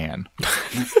Train Man.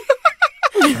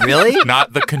 Really?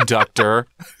 Not the conductor,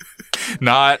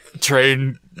 not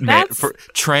train man,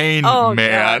 train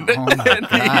man. Oh my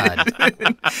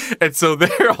God. And so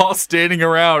they're all standing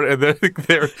around, and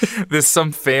there's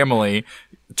some family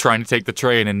trying to take the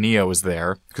train, and Neo is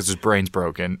there because his brain's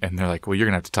broken, and they're like, well, you're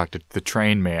going to have to talk to the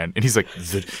train man. And he's like,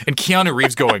 and Keanu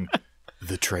Reeves going,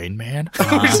 the train man?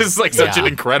 Which is like such an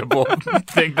incredible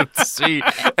thing to see.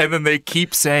 And then they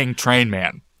keep saying train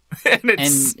man. And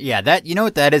that, you know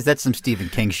what that is? That's some Stephen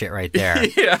King shit right there.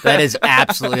 Yeah. That is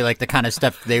absolutely like the kind of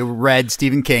stuff they read.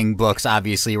 Stephen King books,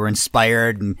 obviously, were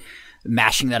inspired and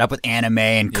mashing that up with anime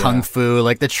and kung fu.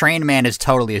 Like the Train Man is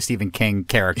totally a Stephen King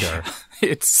character.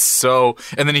 it's so,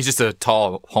 and then he's just a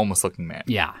tall, homeless looking man.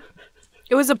 Yeah.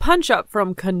 It was a punch up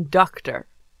from conductor.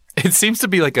 It seems to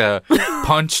be like a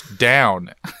punch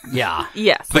down. Yeah.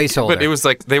 Yes. Placeholder. But it was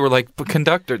like, they were like, but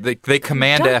conductor. They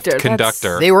command Conductor, F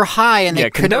conductor. They were high and they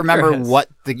couldn't conductor remember has- what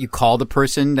you call the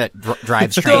person that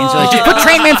drives trains. They're like, just put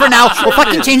Train Man for now. We'll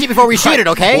fucking change it before we shoot it,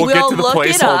 okay? We'll get to the look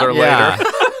it up. placeholder later.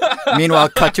 Yeah. Meanwhile,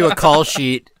 cut to a call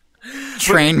sheet.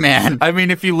 Train Man. I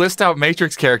mean, if you list out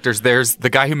Matrix characters, there's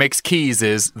the guy who makes keys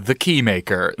is the key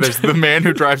maker. There's the man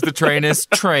who drives the train is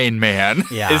Train Man.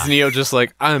 Yeah. Is Neo just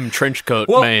like, I'm Trenchcoat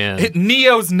Well, Man?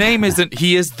 Neo's name isn't,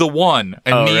 he is the one.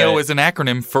 And Oh, Neo right. is an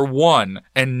acronym for one.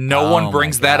 And no Oh one my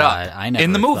brings that God. up I never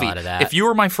in the movie. thought of that. If you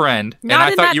were my friend and Not I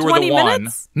in thought that you were 20 the one.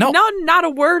 minutes? No. Not a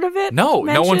word of it. No one's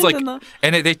mentioned like, in the-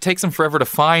 and it takes him forever to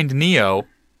find Neo,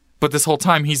 but this whole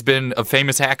time he's been a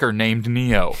famous hacker named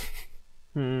Neo.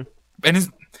 And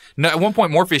at one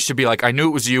point Morpheus should be like, I knew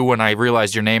it was you when I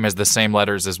realized your name has the same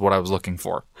letters as what I was looking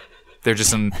for. They're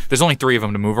just there's only 3 of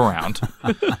them to move around.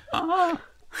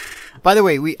 By the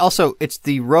way, it's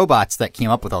the robots that came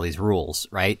up with all these rules,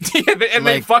 right?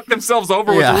 They fuck themselves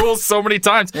over with rules so many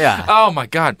times. Yeah. Oh my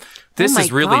God. This Oh my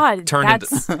has really God, turned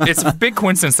that's- into. It's a big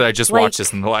coincidence that I just Like- watched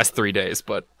this in the last 3 days,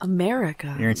 but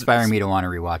America. You're inspiring me to want to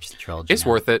rewatch the trilogy. it's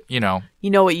now. worth it. You know,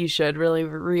 You know what you should really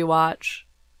rewatch?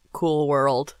 Cool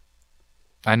World.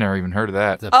 I never even heard of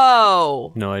that.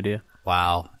 Oh, No idea.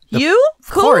 Wow. you? Of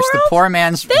course, the poor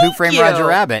man's Who Framed you. Roger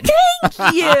Rabbit.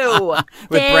 Thank you. With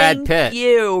Brad Pitt.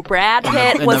 You. Brad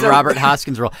Pitt In was the Robert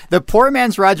Hoskins role. The poor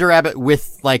man's Roger Rabbit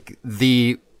with, like,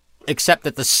 except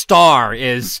that the star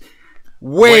is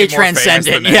way Way more transcendent.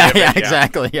 famous than Yeah, any of it, yeah.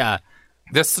 exactly, yeah.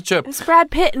 That's such a. It's Brad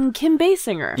Pitt and Kim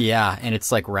Basinger. Yeah, and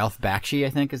it's like Ralph Bakshi, I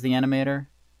think, is the animator.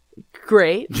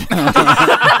 Great.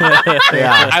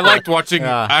 Yeah. I liked watching.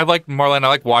 I like Marlene. I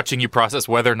like watching you process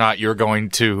whether or not you're going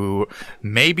to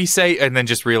maybe say, and then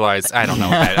just realize I don't know.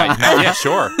 Yeah,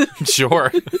 sure.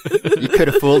 You could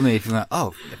have fooled me if you went,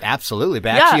 oh, absolutely,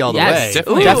 Bakshi Yeah, all the yes.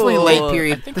 way. Definitely Ooh. late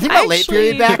period. The thing about late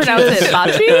period Actually, Bakshi pronounce is...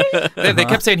 it Bachi? They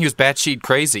kept saying he was batshit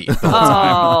crazy the whole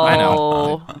Oh. time. I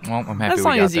know. Well, I'm happy As we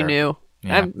long got as you there. knew.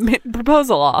 Yeah.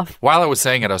 Proposal off. While I was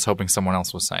saying it, I was hoping someone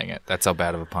else was saying it. That's how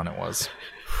bad of a pun it was.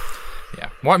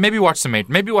 Yeah. Maybe watch some.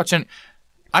 Maybe watch an.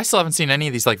 I still haven't seen any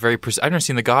of these like very. I've never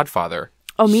seen The Godfather.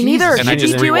 Oh, me neither. And I Did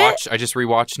just you do it? I just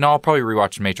rewatched. No, I'll probably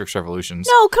rewatch Matrix Revolutions.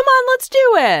 No, come on, let's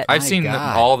do it. I've My seen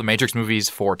God. all the Matrix movies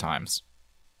 4 times,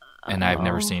 and I've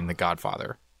never seen The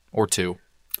Godfather or 2.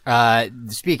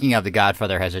 Speaking of, The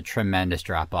Godfather has a tremendous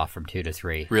drop off from 2 to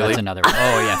 3. Really? That's another. Oh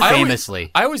yeah, famously.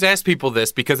 I always ask people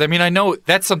this because I mean I know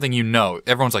that's something you know.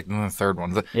 Everyone's like the third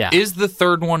one. Yeah. Is the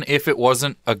third one, if it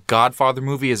wasn't a Godfather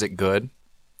movie, is it good?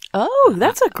 Oh,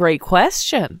 that's a great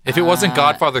question. If it wasn't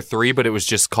Godfather 3, but it was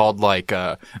just called like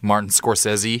Martin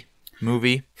Scorsese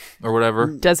movie or whatever.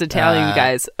 Does Italian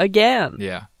guys again?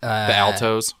 Yeah. The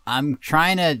Altos. I'm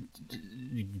trying to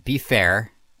be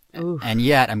fair, and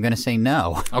yet I'm going to say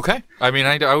no. Okay. I mean,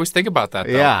 I always think about that,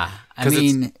 though. Yeah, I 'Cause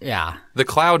mean, yeah. The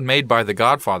cloud made by the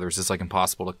Godfathers is like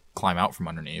impossible to climb out from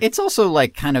underneath. It's also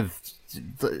like kind of.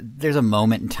 There's a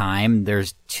moment in time.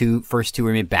 There's first two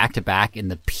were made back to back in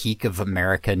the peak of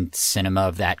American cinema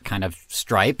of that kind of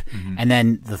stripe, and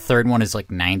then the third one is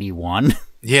like 91.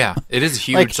 Yeah, it is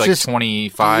huge, like just-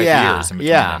 25 yeah, years in between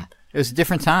yeah. them. It was a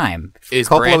different time. Is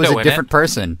Coppola was Brando a in different it?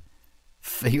 person.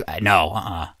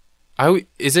 No.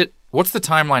 What's the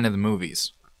timeline of the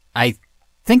movies? I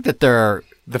think that there are.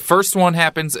 The first one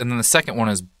happens, and then the second one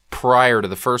is prior to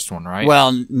the first one, right?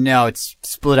 Well, no, it's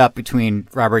split up between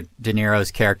Robert De Niro's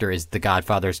character is the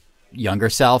Godfather's younger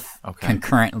self, Okay.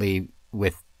 concurrently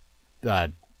with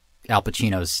Al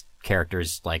Pacino's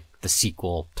character's like the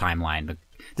sequel timeline.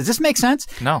 Does this make sense?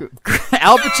 No.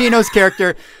 Al Pacino's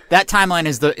character, that timeline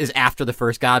is after the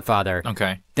first Godfather.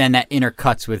 Okay. Then that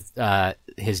intercuts with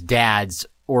his dad's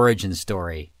origin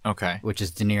story, Okay. which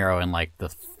is De Niro in like the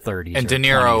 30s And or De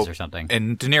Niro 20s or something.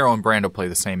 And De Niro and Brando play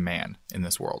the same man in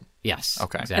this world. Yes.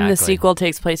 Okay. Exactly. And the sequel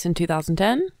takes place in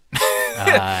 2010?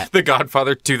 The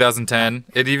Godfather 2010.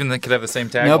 It even could have the same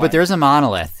tagline. No, but there's a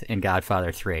monolith in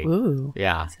Godfather 3. Ooh.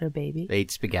 Yeah. Is it a baby? They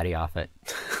ate spaghetti off it.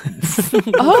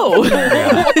 Oh.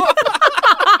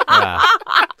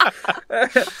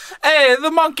 Hey,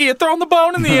 the monkey is throwing the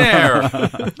bone in the air.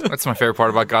 That's my favorite part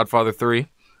about Godfather 3.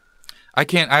 I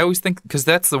always think, because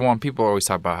that's the one people always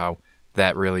talk about how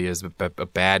that really is a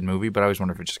bad movie, but I always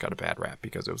wonder if it just got a bad rap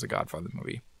because it was a Godfather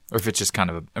movie. Or if it's just kind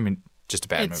of just a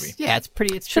bad movie. Yeah, it's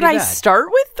pretty. It's Should pretty I bad. start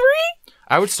with 3?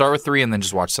 I would start with 3 and then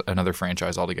just watch another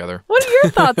franchise altogether. What are your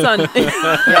thoughts on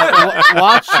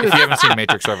Watch If you haven't seen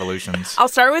Matrix Revolutions. I'll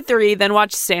start with 3, then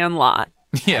watch Sandlot.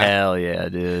 Yeah, Hell yeah,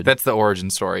 dude. that's the origin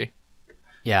story.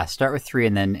 Yeah, start with 3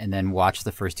 and then watch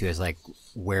the first 2 as like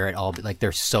where it all like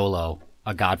they're solo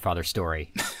a Godfather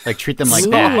story. Like treat them like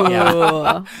that.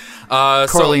 Yeah. Ooh.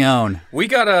 So Corleone. we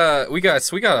got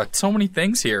so many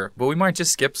things here, but we might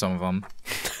just skip some of them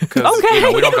because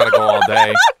Okay. we don't got to go all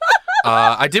day.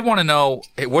 I did want to know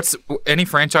what's any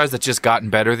franchise that's just gotten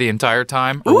better the entire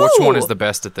time, or which one is the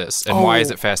best at this, and why is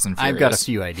it Fast and Furious? I've got a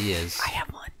few ideas. I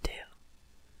have one too.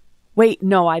 Wait,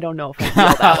 no, I don't know if I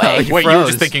feel that way. You Wait, you were froze.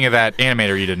 just thinking of that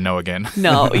animator you didn't know again.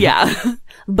 No, yeah.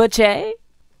 Butche?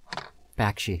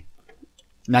 Bakshi.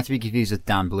 Not to be confused with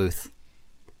Don Bluth.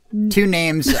 2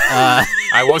 names. That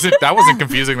wasn't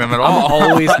confusing them at all.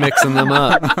 Always mixing them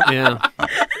up. Yeah.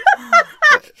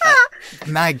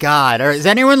 My God. Is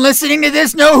anyone listening to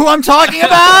this know who I'm talking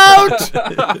about?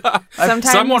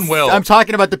 Sometimes Someone will. I'm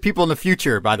talking about the people in the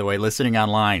future, by the way, listening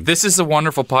online. This is a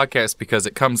wonderful podcast because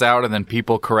it comes out and then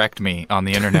people correct me on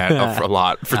the internet a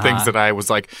lot for things that I was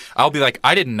like, I'll be like,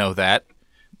 I didn't know that.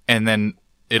 And then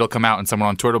it'll come out and someone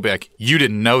on Twitter will be like, you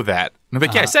didn't know that. And I'm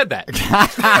like, yeah, I said that.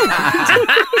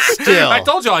 Still. I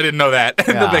told you I didn't know that.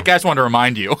 And Yeah. the guys wanted to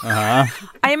remind you. I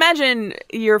imagine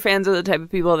your fans are the type of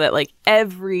people that like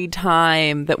every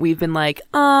time that we've been like,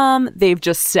 they've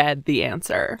just said the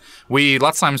answer.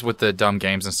 Lots of times with the dumb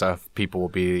games and stuff, people will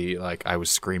be like, I was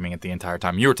screaming it the entire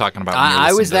time. You were talking about when you were I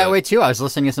was listening to that it. way too. I was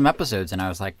listening to some episodes and I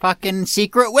was like, fucking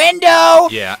secret window.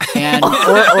 Yeah. And or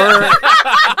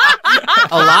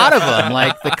a lot of them,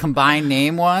 like the combined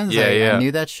name ones. Yeah, yeah. I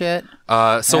knew that shit.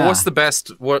 So Yeah. what's the best,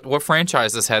 what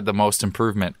franchise has had the most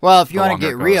improvement? Well, if you the want longer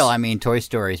to it get real, goes? I mean, Toy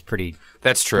Story is pretty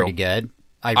That's true. good.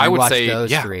 I I would rewatched say, those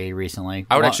yeah. 3 recently.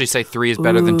 I would actually say 3 is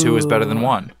better than 2 is better than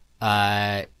 1.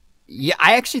 Yeah,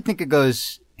 I actually think it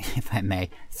goes, if I may,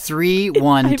 3,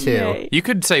 1, 2. may. You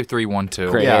could say 3, 1,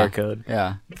 2. Great Yeah. air code.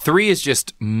 Yeah, 3 is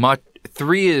just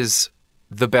 3 is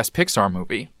the best Pixar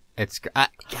movie. it's.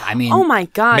 I mean, Oh my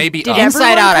god! Maybe Did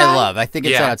Inside everyone Out, cry? I love. I think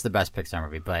Inside Yeah. Out's the best Pixar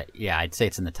movie, but yeah, I'd say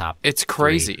it's in the top. It's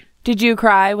crazy. Did you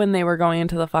cry when they were going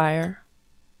into the fire?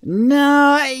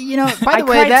 No, by the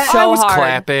way, cried that so I was hard.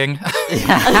 clapping.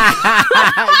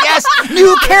 yes,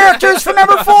 new characters for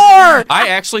number 4. I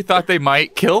actually thought they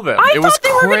might kill them. I it was thought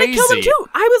they were going to crazy. kill them too.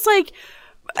 I was like,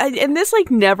 and this like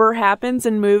never happens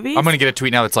in movies. I'm gonna get a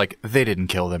tweet now that's like, they didn't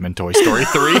kill them in Toy Story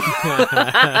 3.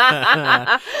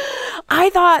 I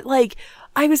thought like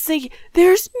I was thinking,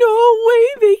 there's no way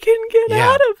they can get Yeah.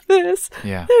 out of this.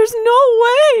 Yeah. There's no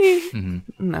way.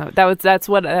 Mm-hmm. No, that's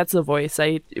the voice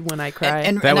when I cry.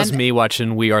 That was me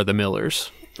watching We Are the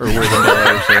Millers. Or We're the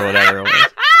Millers or whatever it was.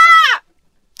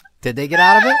 Did they get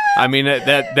out of it? I mean,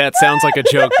 that sounds like a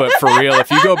joke, but for real,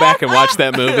 if you go back and watch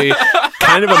that movie,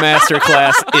 kind of a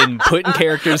masterclass in putting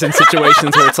characters in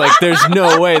situations where it's like, there's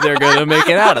no way they're going to make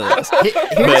it out of this.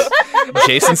 But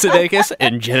Jason Sudeikis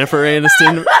and Jennifer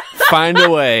Aniston find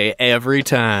a way every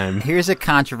time. Here's a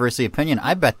controversy opinion.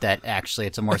 I bet that actually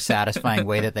it's a more satisfying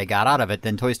way that they got out of it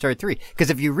than Toy Story 3. Because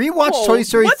if you rewatch Toy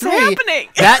Story what's 3, happening?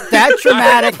 that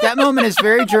dramatic, that moment is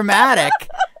very dramatic.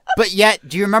 But yet,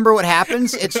 do you remember what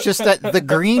happens? It's just that the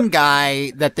green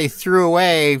guy that they threw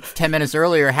away 10 minutes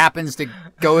earlier happens to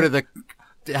go to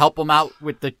help them out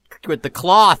with the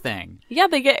claw thing. Yeah,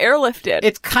 they get airlifted.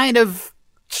 It's kind of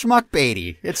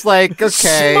schmuckbaity. It's like,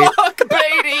 okay.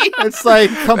 Schmuckbaity! It's like,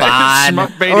 come on.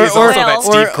 Schmuckbaity is also that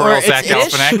Steve Carell, Zach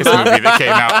Galifianakis movie that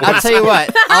came out. I'll tell you what.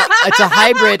 It's a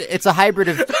hybrid. It's a hybrid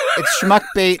of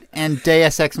schmuckbait and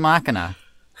Deus Ex Machina.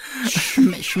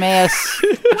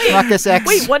 Schmuckus Ex.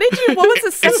 Wait, what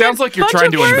was the It sounds like you're bunch trying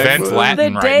of to words? invent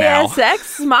Latin The right now. Deus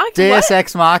Ex Machina. Deus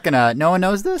Ex Machina. No one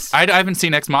knows this? I haven't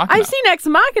seen Ex Machina. I've seen Ex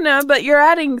Machina, but you're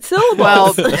adding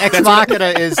syllables. Well, Ex Machina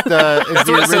is the That's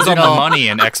what it says on the original. money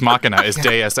in Ex Machina is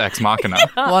Deus Ex Machina.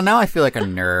 Well, now I feel like a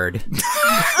nerd.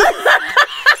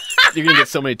 You're going to get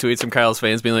so many tweets from Kyle's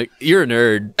fans being like, you're a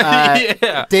nerd.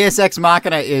 Yeah. Deus Ex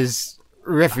Machina is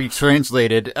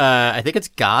translated. I think it's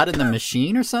God in the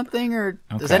Machine or something. Or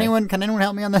can anyone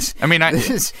help me on this? I mean, I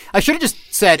should have just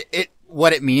said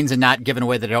what it means and not given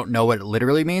away that I don't know what it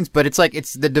literally means. But it's like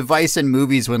it's the device in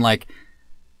movies when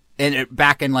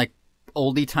back in like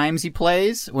oldie times he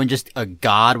plays when just a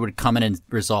god would come in and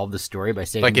resolve the story by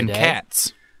saving like the in day.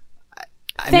 Cats.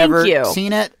 I've Thank never you.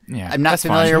 seen it. Yeah, I'm not that's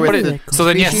familiar fine. with But the so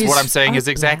then, yes, species. what I'm saying is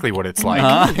exactly what it's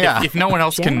like. Yeah. If no one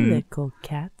else can, Jellicle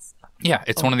cats. yeah,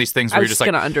 it's one of these things I where was you're just just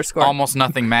like, gonna underscore. almost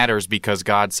nothing matters because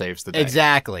God saves the day.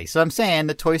 Exactly. So I'm saying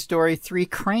the Toy Story 3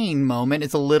 crane moment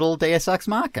is a little Deus Ex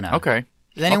Machina. Okay.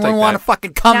 Does I'll anyone take want to that.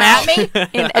 fucking come Now, at me?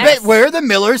 in I bet where the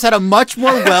Millers had a much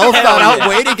more well thought out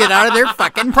way to get out of their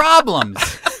fucking problems.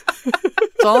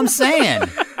 That's all I'm saying.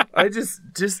 I just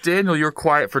Daniel, you were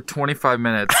quiet for 25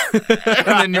 minutes, and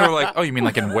then you were like, "Oh, you mean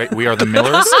like in We Are the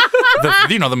Millers?"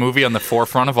 The movie on the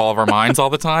forefront of all of our minds all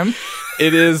the time.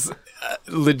 It is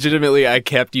legitimately, I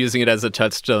kept using it as a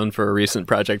touchstone for a recent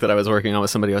project that I was working on with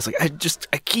somebody. I was like, I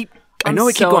know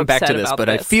I keep so going back to upset this, about but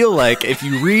I this. feel like if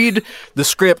you read the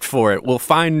script for it, we'll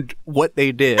find what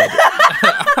they did.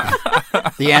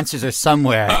 The answers are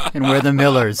somewhere in Where the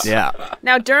Millers. Yeah.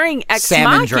 Now during Ex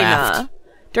Salmon Machina,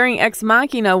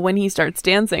 draft. when he starts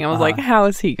dancing, I was like, how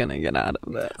is he gonna get out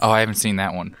of this? Oh, I haven't seen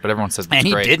that one, but everyone says it's And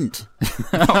he great. didn't.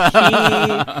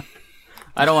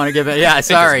 I don't want to give it. Yeah,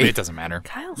 sorry. It doesn't matter.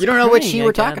 Kyle's You don't know what crying she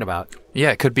we're again. talking about.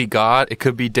 Yeah, it could be God. It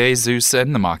could be De Zeus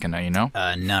and the Machina. You know.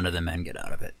 None of the men get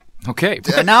out of it. Okay.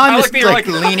 Now I'm I just that you're like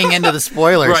leaning into the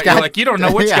spoilers. Right, God- you're like, you don't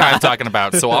know which Yeah. guy I'm talking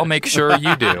about, so I'll make sure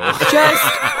you do. Just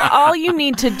all you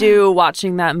need to do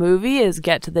watching that movie is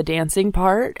get to the dancing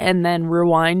part and then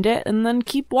rewind it and then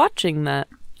keep watching that.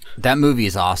 That movie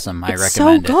is awesome. I It's so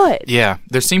recommend it. good. Yeah,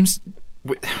 there seems...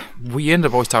 We end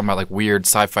up always talking about like weird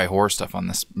sci-fi horror stuff on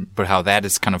this, but how that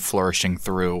is kind of flourishing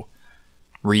through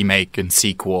remake and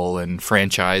sequel and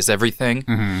franchise everything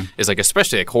is like,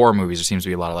 especially like horror movies, there seems to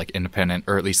be a lot of like independent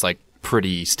or at least like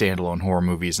pretty standalone horror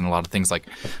movies and a lot of things like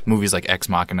movies like Ex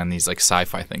Machina and these like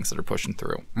sci-fi things that are pushing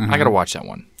through. I gotta watch that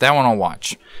one. That one I'll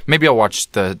watch. Maybe I'll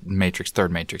watch the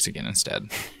third Matrix again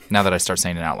instead, now that I start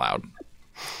saying it out loud.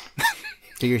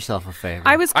 Do yourself a favor.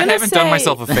 I was I gonna haven't say, done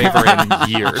myself a favor in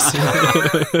years.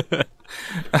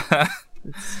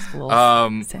 It's a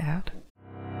little sad.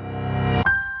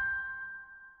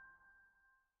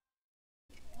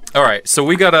 All right, so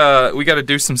we gotta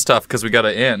do some stuff because we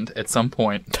gotta end at some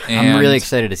point. And I'm really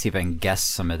excited to see if I can guess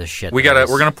some of the shit. we're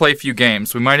gonna play a few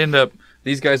games. We might end up.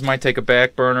 These guys might take a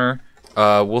back burner.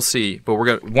 We'll see. But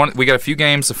we got a few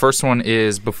games. The first one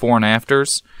is before and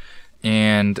afters,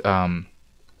 and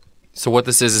so what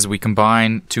this is we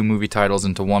combine two movie titles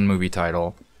into one movie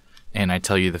title, and I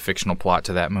tell you the fictional plot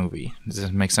to that movie. Does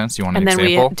that make sense? You want an And then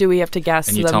example? we have to guess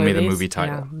And you the tell me the movies? movie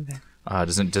title. Yeah, okay.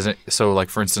 Doesn't so like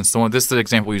for instance this is the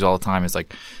example we use all the time is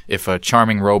like if a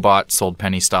charming robot sold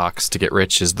penny stocks to get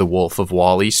rich is the Wolf of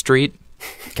Wall Street.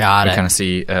 Got We it. kind of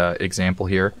see example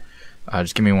here.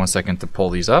 Just give me 1 second to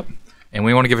pull these up. And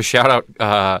we want to give a shout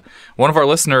out. One of our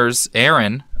listeners,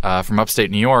 Aaron, from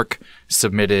upstate New York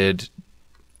submitted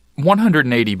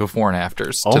 180 before and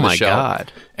afters to the show.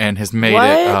 God. And has made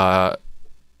What?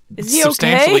 it Is he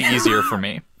substantially okay? easier for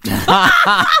me.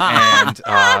 And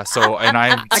I'm so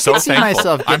can see thankful.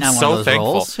 myself getting I'm on one so of those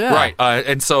thankful. roles, yeah. Right.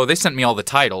 And so they sent me all the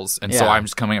titles, and so Yeah. I'm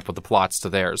just coming up with the plots to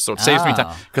theirs. So it saves me time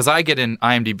Oh. because I get in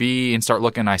IMDb and start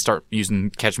looking. I start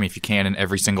using Catch Me If You Can in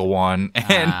every single one,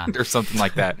 and or something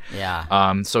like that.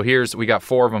 Yeah. So we got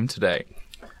 4 of them today,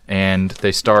 and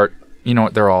they start. You know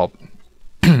what? They're all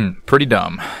pretty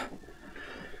dumb.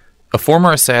 A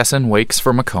former assassin wakes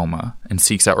from a coma and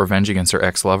seeks out revenge against her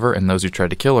ex-lover and those who tried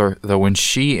to kill her, though when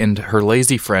she and her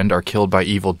lazy friend are killed by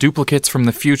evil duplicates from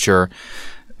the future,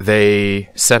 they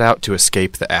set out to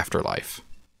escape the afterlife.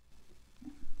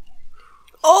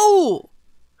 Oh,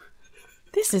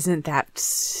 this isn't that.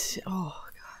 Oh,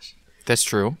 That's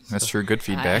true. That's true. Good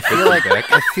feedback.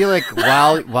 I feel like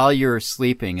while you're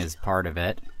sleeping is part of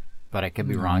it, but I could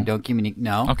be wrong. Don't give me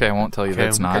no. Okay, I won't tell you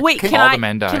that's not. wait. Can all I? the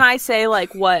men die. Can I say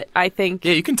like what I think?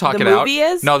 Yeah, you can talk the it out. movie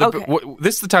is? No, Okay.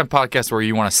 this is the type of podcast where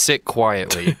you want to sit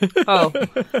quietly. Oh,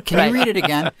 Can you read it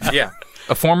again? Yeah.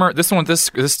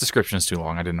 This description is too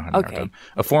long. I didn't know how to narrate Okay. them.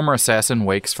 A former assassin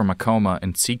wakes from a coma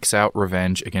and seeks out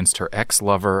revenge against her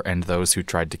ex-lover and those who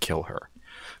tried to kill her.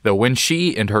 Though when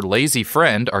she and her lazy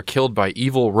friend are killed by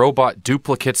evil robot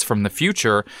duplicates from the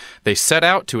future, they set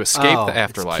out to escape the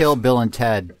afterlife. It's Kill Bill and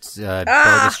Ted's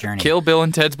Bogus Journey. Kill Bill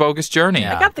and Ted's Bogus Journey.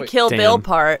 Yeah. I got the Kill Bill damn.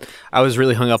 part. I was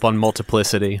really hung up on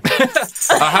multiplicity.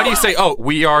 How do you say,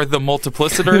 we are the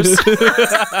multiplicitors?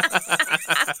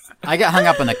 I got hung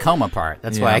up on the coma part.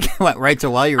 That's why I went right to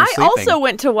while you were I sleeping. also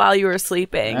went to while you were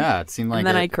sleeping. Yeah, it seemed like and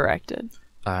then it. I corrected.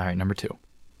 All right, number 2.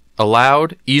 A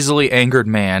loud, easily angered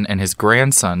man and his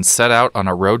grandson set out on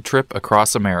a road trip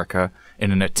across America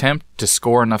in an attempt to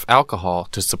score enough alcohol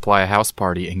to supply a house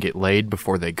party and get laid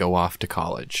before they go off to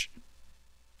college.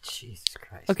 Jesus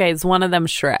Christ. Okay, is one of them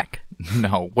Shrek?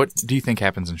 No, what do you think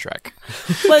happens in Shrek?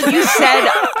 Well, you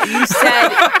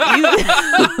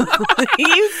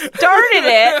started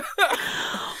it.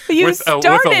 With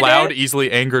a loud,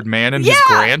 easily angered man and his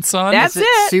grandson? That's It's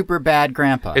it. Super Bad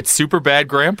Grandpa. It's Super Bad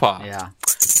Grandpa. yeah.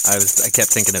 I kept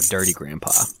thinking of Dirty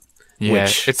Grandpa. Yeah,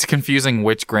 Which- it's confusing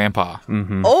which grandpa.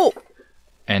 Oh,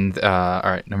 And, all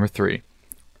right, number 3.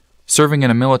 Serving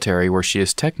in a military where she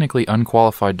is technically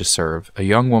unqualified to serve, a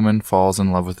young woman falls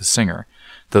in love with a singer,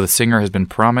 though the singer has been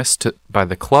promised by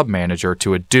the club manager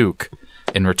to a duke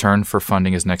in return for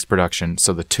funding his next production,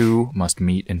 so the two must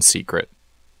meet in secret.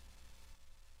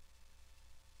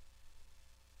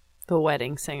 The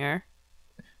Wedding Singer.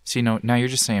 See, no, now you're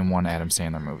just saying one Adam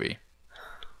Sandler movie.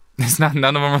 It's not.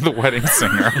 None of them are The Wedding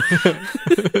Singer.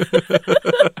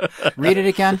 Read it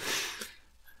again,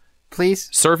 please.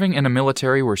 Serving in a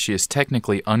military where she is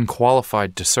technically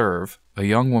unqualified to serve, a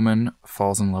young woman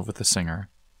falls in love with the singer,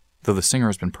 though the singer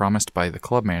has been promised by the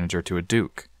club manager to a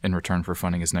duke in return for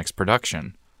funding his next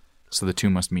production, so the two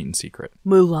must meet in secret.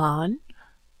 Mulan.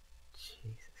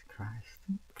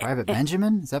 Private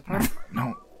Benjamin? Is that part?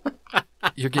 No.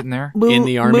 You're getting there? In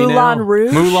the army Mulan now?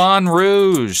 Rouge. Moulin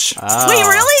Rouge. Wait,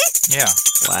 really? Yeah.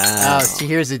 Wow. Oh, see,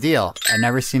 here's the deal. I've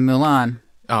never seen Mulan,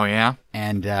 Oh, yeah?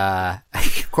 and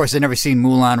of course, I've never seen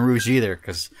Moulin Rouge either,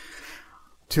 because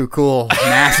too cool,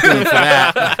 masculine for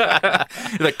that.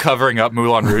 Like covering up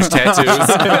Moulin Rouge tattoos.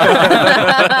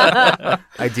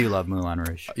 I do love Moulin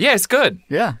Rouge. Yeah, it's good.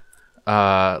 Yeah.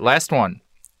 Last one.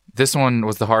 This one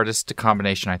was the hardest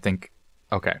combination, I think.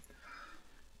 Okay.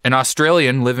 An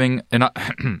Australian living... All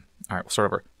right, we'll start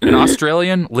over. An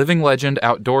Australian living legend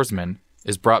outdoorsman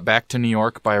is brought back to New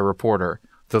York by a reporter,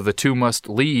 though the two must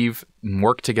leave and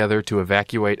work together to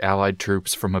evacuate Allied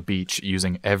troops from a beach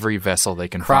using every vessel they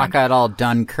can find. Crocodile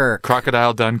Dunkirk.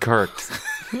 Crocodile Dunkirk.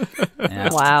 Yeah.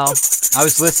 Wow. I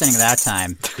was listening that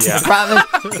time. Yeah.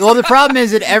 The problem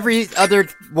is that every other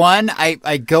one,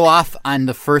 I go off on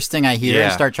the first thing I hear and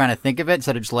Yeah. start trying to think of it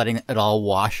instead of just letting it all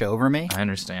wash over me. I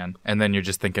understand. And then you're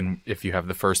just thinking if you have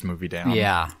the first movie down.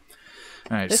 Yeah.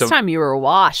 All right, This so, time you were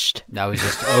washed. I was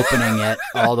just opening it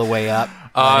all the way up,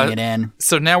 letting it in.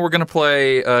 so now we're going to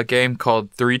play a game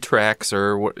called Three Tracks,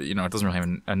 or what, it doesn't really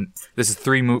have this is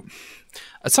three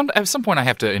At some point, I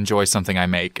have to enjoy something I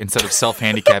make instead of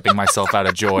self-handicapping myself out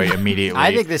of joy immediately.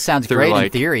 I think this sounds through, great in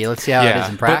like- theory. Let's see how it is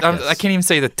in but practice. I can't even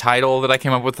say the title that I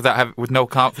came up with with no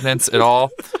confidence at all.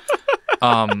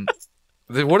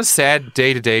 What a sad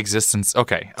day-to-day existence.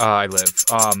 Okay, I live.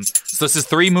 So this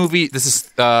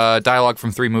is dialogue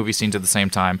from 3 movie scenes at the same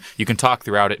time. You can talk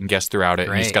throughout it and guess throughout it.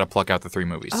 And you just Great. got to pluck out the 3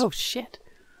 movies. Oh, shit.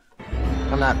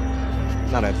 I'm not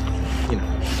a,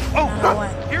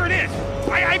 Oh, here it is.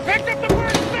 I picked up the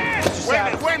first fish.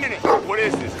 Wait a minute. What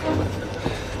is this?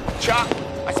 Chuck,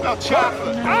 I smell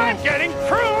chocolate. I'm getting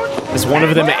prunes. Is one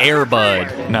of them Air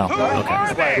Bud? No.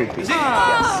 Okay.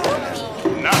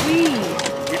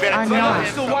 We better not.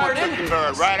 Still wired in.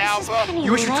 Right, Alpha?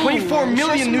 You issued 24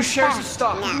 million new shares of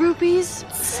stock. Rupees?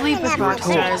 Sleep with rock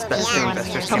stars, but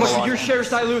How much did your shares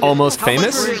dilute? Almost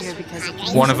famous?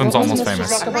 One of them's almost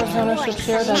famous.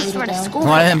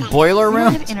 One of them boiler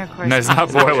room? No, it's not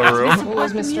Boiler Room. What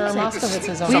was Mr.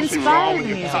 Moscovitz's own? We inspired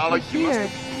the music. Weird.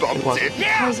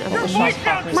 Because of the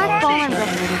showstoppers. Mark Boland was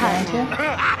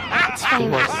cut. It's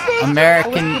famous.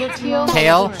 American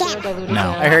Tail?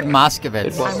 No. I heard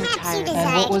Moskovitz. I'm retired.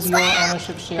 And what was your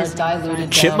ownership share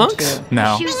diluted Chipmunks? down to?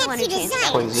 No. She was the one who changed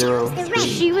it.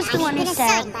 She was the one who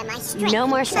said, no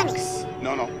more sex.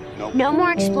 No. No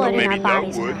more exploiting Maybe our Doug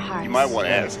bodies and would. our hearts. You might want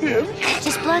to ask him.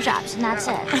 Just blowjobs, and that's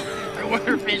it.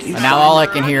 And now all I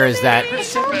can hear is that.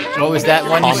 What was that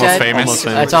one you Almost said? famous. Almost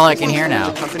famous. That's all I can hear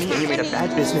now. Company, and you made a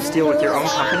bad business deal with your own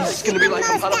company. It's gonna be like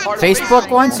I'm not a part of Facebook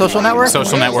one? Social network?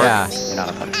 Social network. Yeah. You're not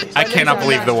a part of Facebook. I cannot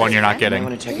believe the one you're not I getting.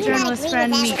 want to check it out. Journalist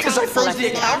friend meet Because I froze the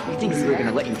account. You think we were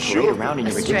gonna let you parade around in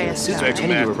your ridiculous suits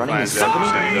pretending you were running this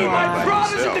company?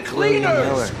 Rob is in the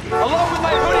cleaners! Along with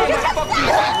my hoodie and my fucking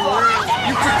hat!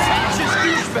 You pretentious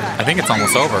douchebag! I think it's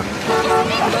almost over.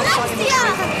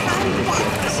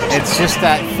 It's just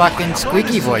that fucking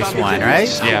squeaky voice one, right?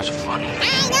 Yeah. I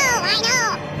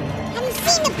know. Haven't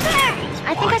seen the bird.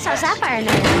 I think I saw Sapphire in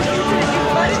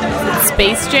there.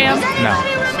 Space Jam? No.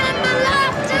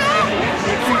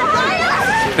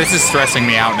 This is stressing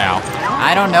me out now.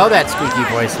 I don't know that squeaky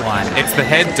voice one. It's the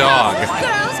head dog.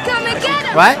 Girls, come and get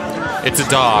him. What? It's a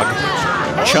dog.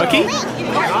 Chucky?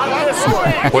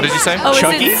 What did you say? Oh,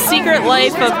 Chucky? is it Secret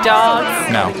Life of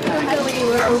Dogs? No.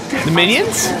 The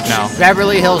Minions? No.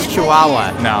 Beverly Hills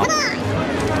Chihuahua. No.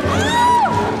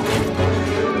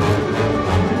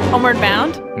 Homeward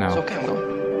Bound? No. Okay,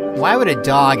 well. Why would a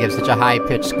dog have such a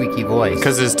high-pitched squeaky voice?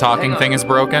 Because his talking thing is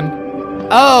broken.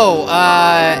 Oh,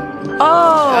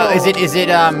 Oh. is it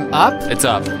up? It's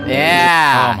up.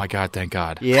 Yeah. Oh my god, thank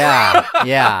God. Yeah.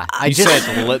 I You just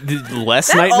said less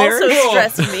That nightmares? also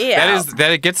stressed me out.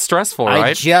 That it gets stressful, I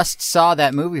right? just saw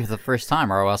that movie for the first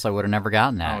time, or else I would have never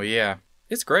gotten that. Oh yeah.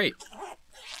 It's great.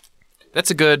 That's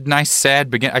a good, nice, sad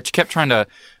begin. I kept trying to,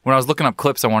 when I was looking up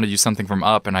clips, I wanted to use something from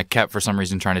Up, and I kept, for some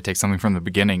reason, trying to take something from the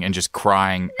beginning and just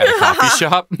crying at a coffee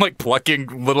shop, like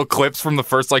plucking little clips from the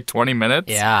first, 20 minutes.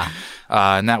 Yeah.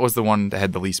 And that was the one that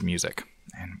had the least music.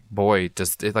 And boy,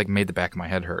 just it, made the back of my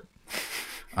head hurt.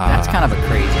 That's kind of a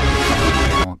crazy movie.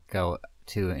 I won't go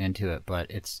too into it, but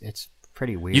it's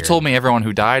pretty weird. You told me everyone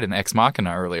who died in Ex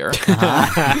Machina earlier.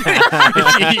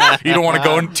 You don't want to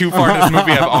go too far into this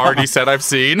movie I've already said I've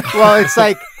seen. Well, it's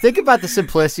like, think about the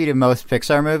simplicity of most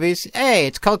Pixar movies. Hey,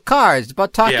 it's called Cars. It's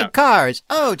about talking cars.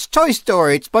 Oh, it's Toy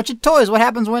Story. It's a bunch of toys. What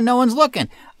happens when no one's looking?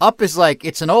 Up is like,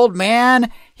 it's an old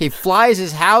man. He flies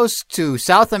his house to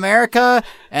South America.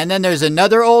 And then there's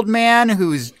another old man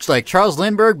who's like Charles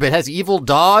Lindbergh, but has evil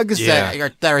dogs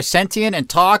that are sentient and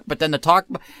talk. But then the talk.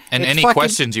 And any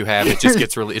questions you have, it just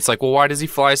gets really. It's like, well, why does he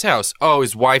fly his house? Oh,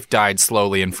 his wife died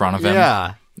slowly in front of him.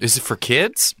 Yeah. Is it for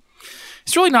kids?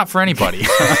 It's really not for anybody.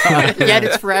 Yet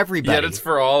it's for everybody. Yet it's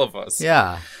for all of us.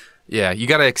 Yeah. Yeah, you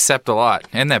got to accept a lot.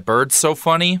 And that bird's so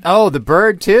funny. Oh, the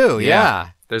bird too. Yeah.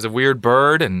 There's a weird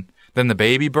bird, and then the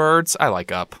baby birds. I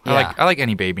like Up. Yeah. I like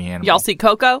any baby animal. Y'all see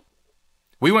Coco?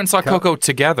 We went and saw Coco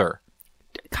together.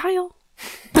 Kyle?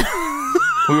 We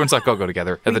went and saw Coco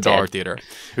together at the Dollar Theater.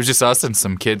 It was just us and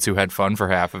some kids who had fun for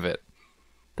half of it.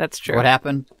 That's true. What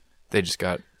happened? They just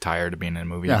got tired of being in a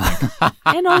movie. I think.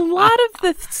 And a lot of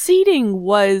the seating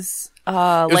was It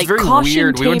was like very caution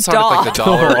weird. We went and taped saw it off. like the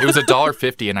dollar. It was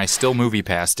 $1.50, and I still movie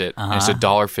passed it. And it's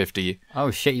 $1.50. Oh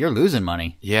shit, you're losing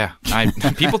money. Yeah,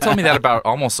 people tell me that about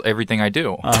almost everything I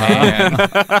do. And,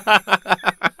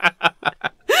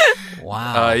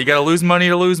 wow. you got to lose money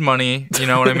to lose money. You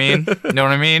know what I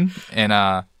mean?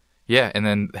 And yeah, and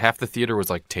then half the theater was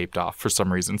taped off for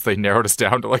some reason. So they narrowed us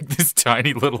down to this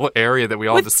tiny little area that we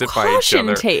all had to sit by each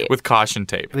other tape. with caution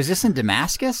tape. Was this in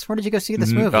Damascus? Where did you go see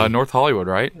this movie? North Hollywood,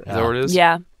 right? Is that where it is?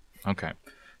 Yeah. Okay.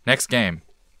 Next game.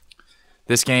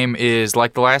 This game is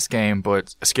like the last game,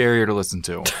 but scarier to listen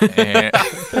to. And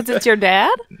Because it's your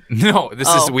dad? no, this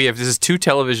is two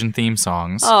television theme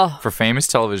songs for famous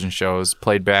television shows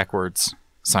played backwards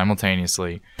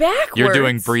simultaneously. Backwards? You're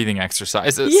doing breathing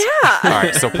exercises. Yeah. All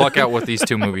right, so pluck out what these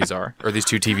two movies are, or these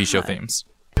two TV show themes.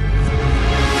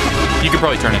 You could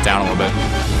probably turn it down a little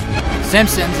bit.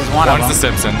 Simpsons is one of them. One's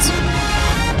The Simpsons.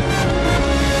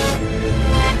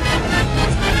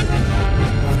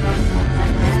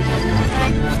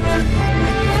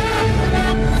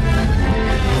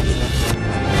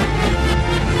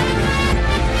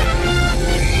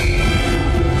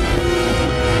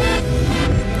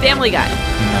 Family Guy. No.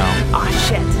 Aw,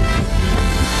 shit.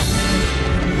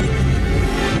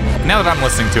 Now that I'm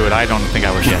listening to it, I don't think I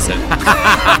would guess it.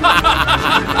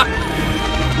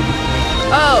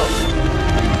 Oh.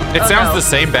 It Oh, sounds no. the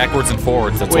same backwards and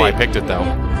forwards. That's why I picked it, though. Oh,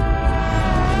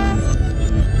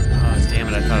 damn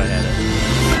it. I thought I had it.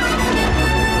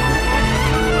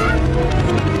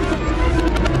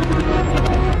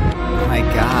 Oh my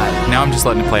god. Now I'm just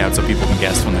letting it play out so people can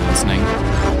guess when they're listening.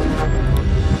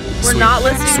 We're not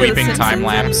listening to The Sweeping Simpsons time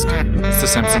lapsed. It's The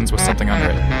Simpsons with something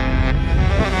under it.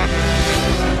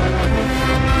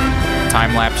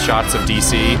 Time lapse shots of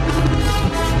DC.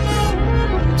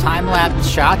 Time-lapse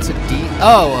shots of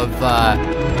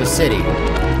the city.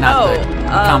 Not the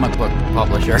comic book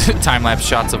publisher. Time lapse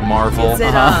shots of Marvel. Is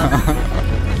it,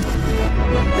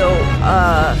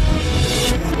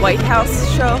 the White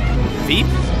House show? Veep?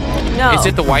 No. Is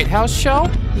it the White House show?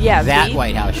 Yeah, That Veep.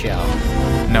 White House show.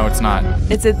 No, it's not.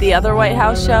 Is it the other White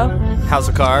House show? House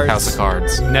of Cards? House of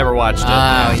Cards. Never watched it.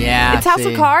 Oh, yeah. It's House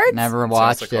of Cards? Never It's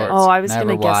House watched of it. Cards. Oh, I was Never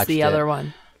going to guess the watched other it.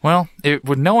 one. Well,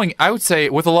 I would say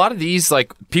with a lot of these,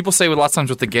 like people say with lots of times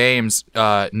with the games,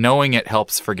 knowing it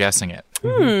helps for guessing it.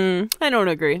 I don't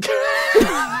agree.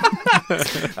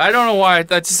 I don't know why.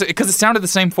 That's just because it sounded the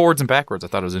same forwards and backwards. I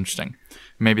thought it was interesting.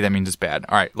 Maybe that means it's bad.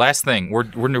 All right, last thing. We're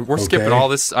skipping all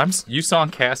this. You saw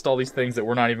and cast all these things that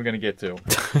we're not even going to get to.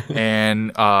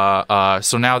 And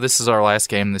so now this is our last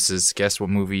game. This is guess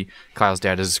what movie Kyle's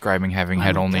dad is describing, having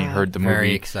had only heard the movie,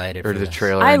 Very excited heard for the this.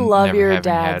 trailer. I and love never your having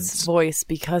dad's voice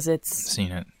because had it's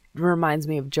seen it. reminds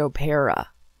me of Joe Pera.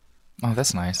 Oh,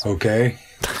 that's nice. Okay.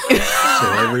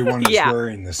 So everyone is Yeah.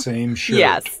 wearing the same shirt.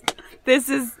 Yes. This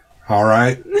is... All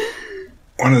right.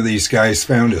 One of these guys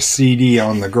found a CD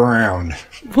on the ground.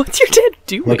 What's your dad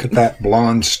doing? Look at that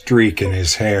blonde streak in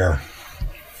his hair.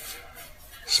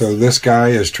 So this guy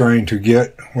is trying to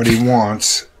get what he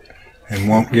wants and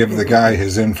won't give the guy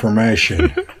his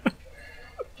information.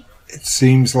 It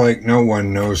seems like no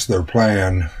one knows their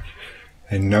plan,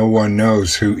 and no one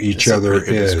knows who each It's a other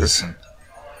pretty good is. description.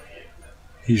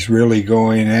 He's really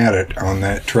going at it on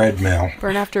that treadmill.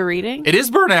 Burn after reading? It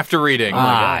is burn after reading. Shit.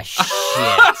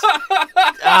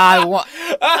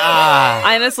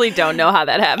 I honestly don't know how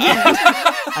that happened.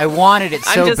 I wanted it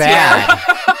I'm so just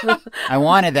bad. I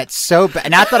wanted that so bad.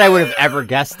 Not that I would have ever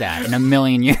guessed that in a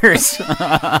million years.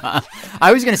 I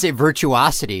was going to say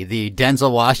Virtuosity, the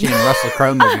Denzel Washington Russell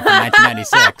Crowe movie from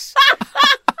 1996.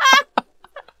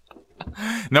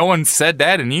 No one said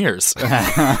that in years. Oh,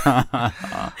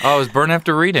 it was burn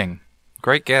after reading.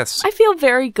 Great guess. I feel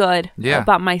very good Yeah.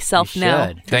 about myself You now.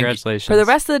 should. Thank you. Congratulations. For the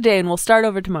rest of the day, and we'll start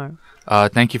over tomorrow.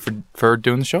 Thank you for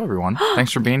doing the show, everyone.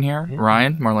 Thanks for being here.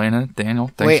 Ryan, Marlena,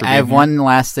 Daniel, thanks Wait, for I being have here. one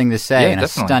last thing to say, Yeah, and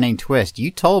definitely. a stunning twist. You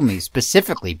told me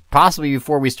specifically, possibly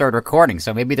before we started recording,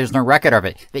 so maybe there's no record of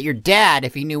it, that your dad,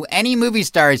 if he knew any movie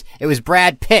stars, it was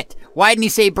Brad Pitt. Why didn't he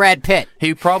say Brad Pitt?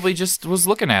 He probably just was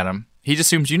looking at him. He just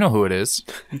assumes you know who it is.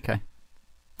 Okay.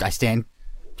 I stand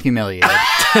humiliated.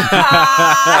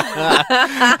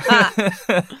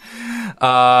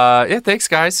 Yeah, thanks,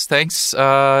 guys. Thanks.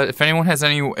 If anyone has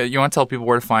any, you want to tell people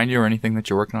where to find you or anything that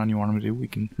you're working on, you want them to do,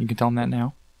 you can tell them that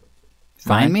now.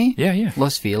 Find me? Yeah, yeah.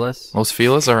 Los Feliz. Los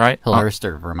Feliz, all right. Hillhurst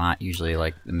or Vermont, usually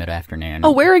like the mid-afternoon. Oh,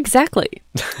 where exactly?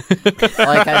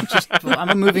 Like I'm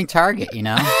a moving target, you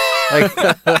know? Like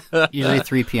usually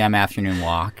 3 p.m. afternoon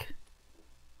walk.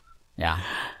 Yeah.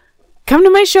 Come to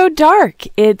my show, Dark.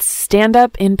 It's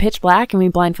stand-up in pitch black, and we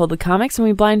blindfold the comics, and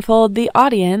we blindfold the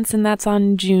audience, and that's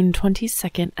on June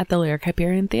 22nd at the Lyric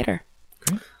Hyperion Theater.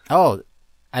 Oh,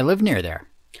 I live near there.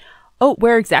 Oh,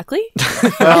 where exactly?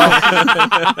 Like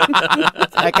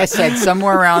I said,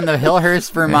 somewhere around the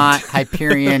Hillhurst, Vermont,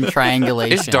 Hyperion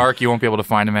triangulation. It's dark. You won't be able to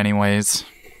find him anyways.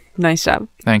 Nice job.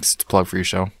 Thanks. It's a plug for your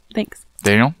show. Thanks.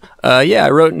 Daniel? Yeah,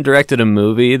 I wrote and directed a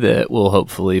movie that will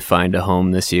hopefully find a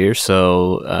home this year.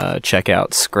 So check out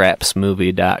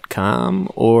scrapsmovie.com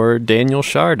or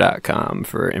danielshar.com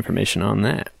for information on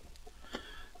that.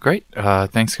 Great.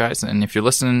 Thanks, guys. And if you're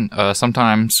listening,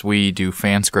 sometimes we do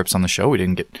fan scripts on the show. We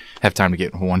didn't have time to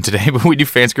get one today, but we do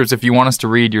fan scripts. If you want us to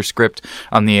read your script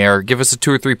on the air, give us a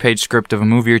 2 or 3 page script of a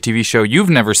movie or TV show you've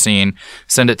never seen.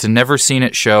 Send it to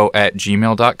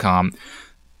neverseenitshow@gmail.com.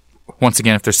 Once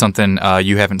again, if there's something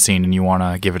you haven't seen and you want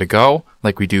to give it a go,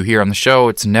 like we do here on the show,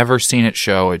 it's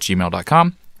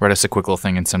neverseenitshow@gmail.com. Write us a quick little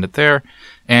thing and send it there.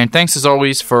 And thanks as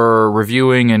always for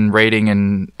reviewing and rating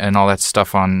and all that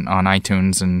stuff on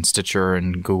iTunes and Stitcher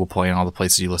and Google Play and all the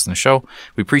places you listen to the show.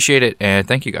 We appreciate it, and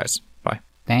thank you guys. Bye.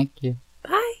 Thank you.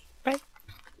 Bye.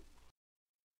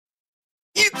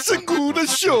 It's a good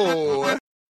show.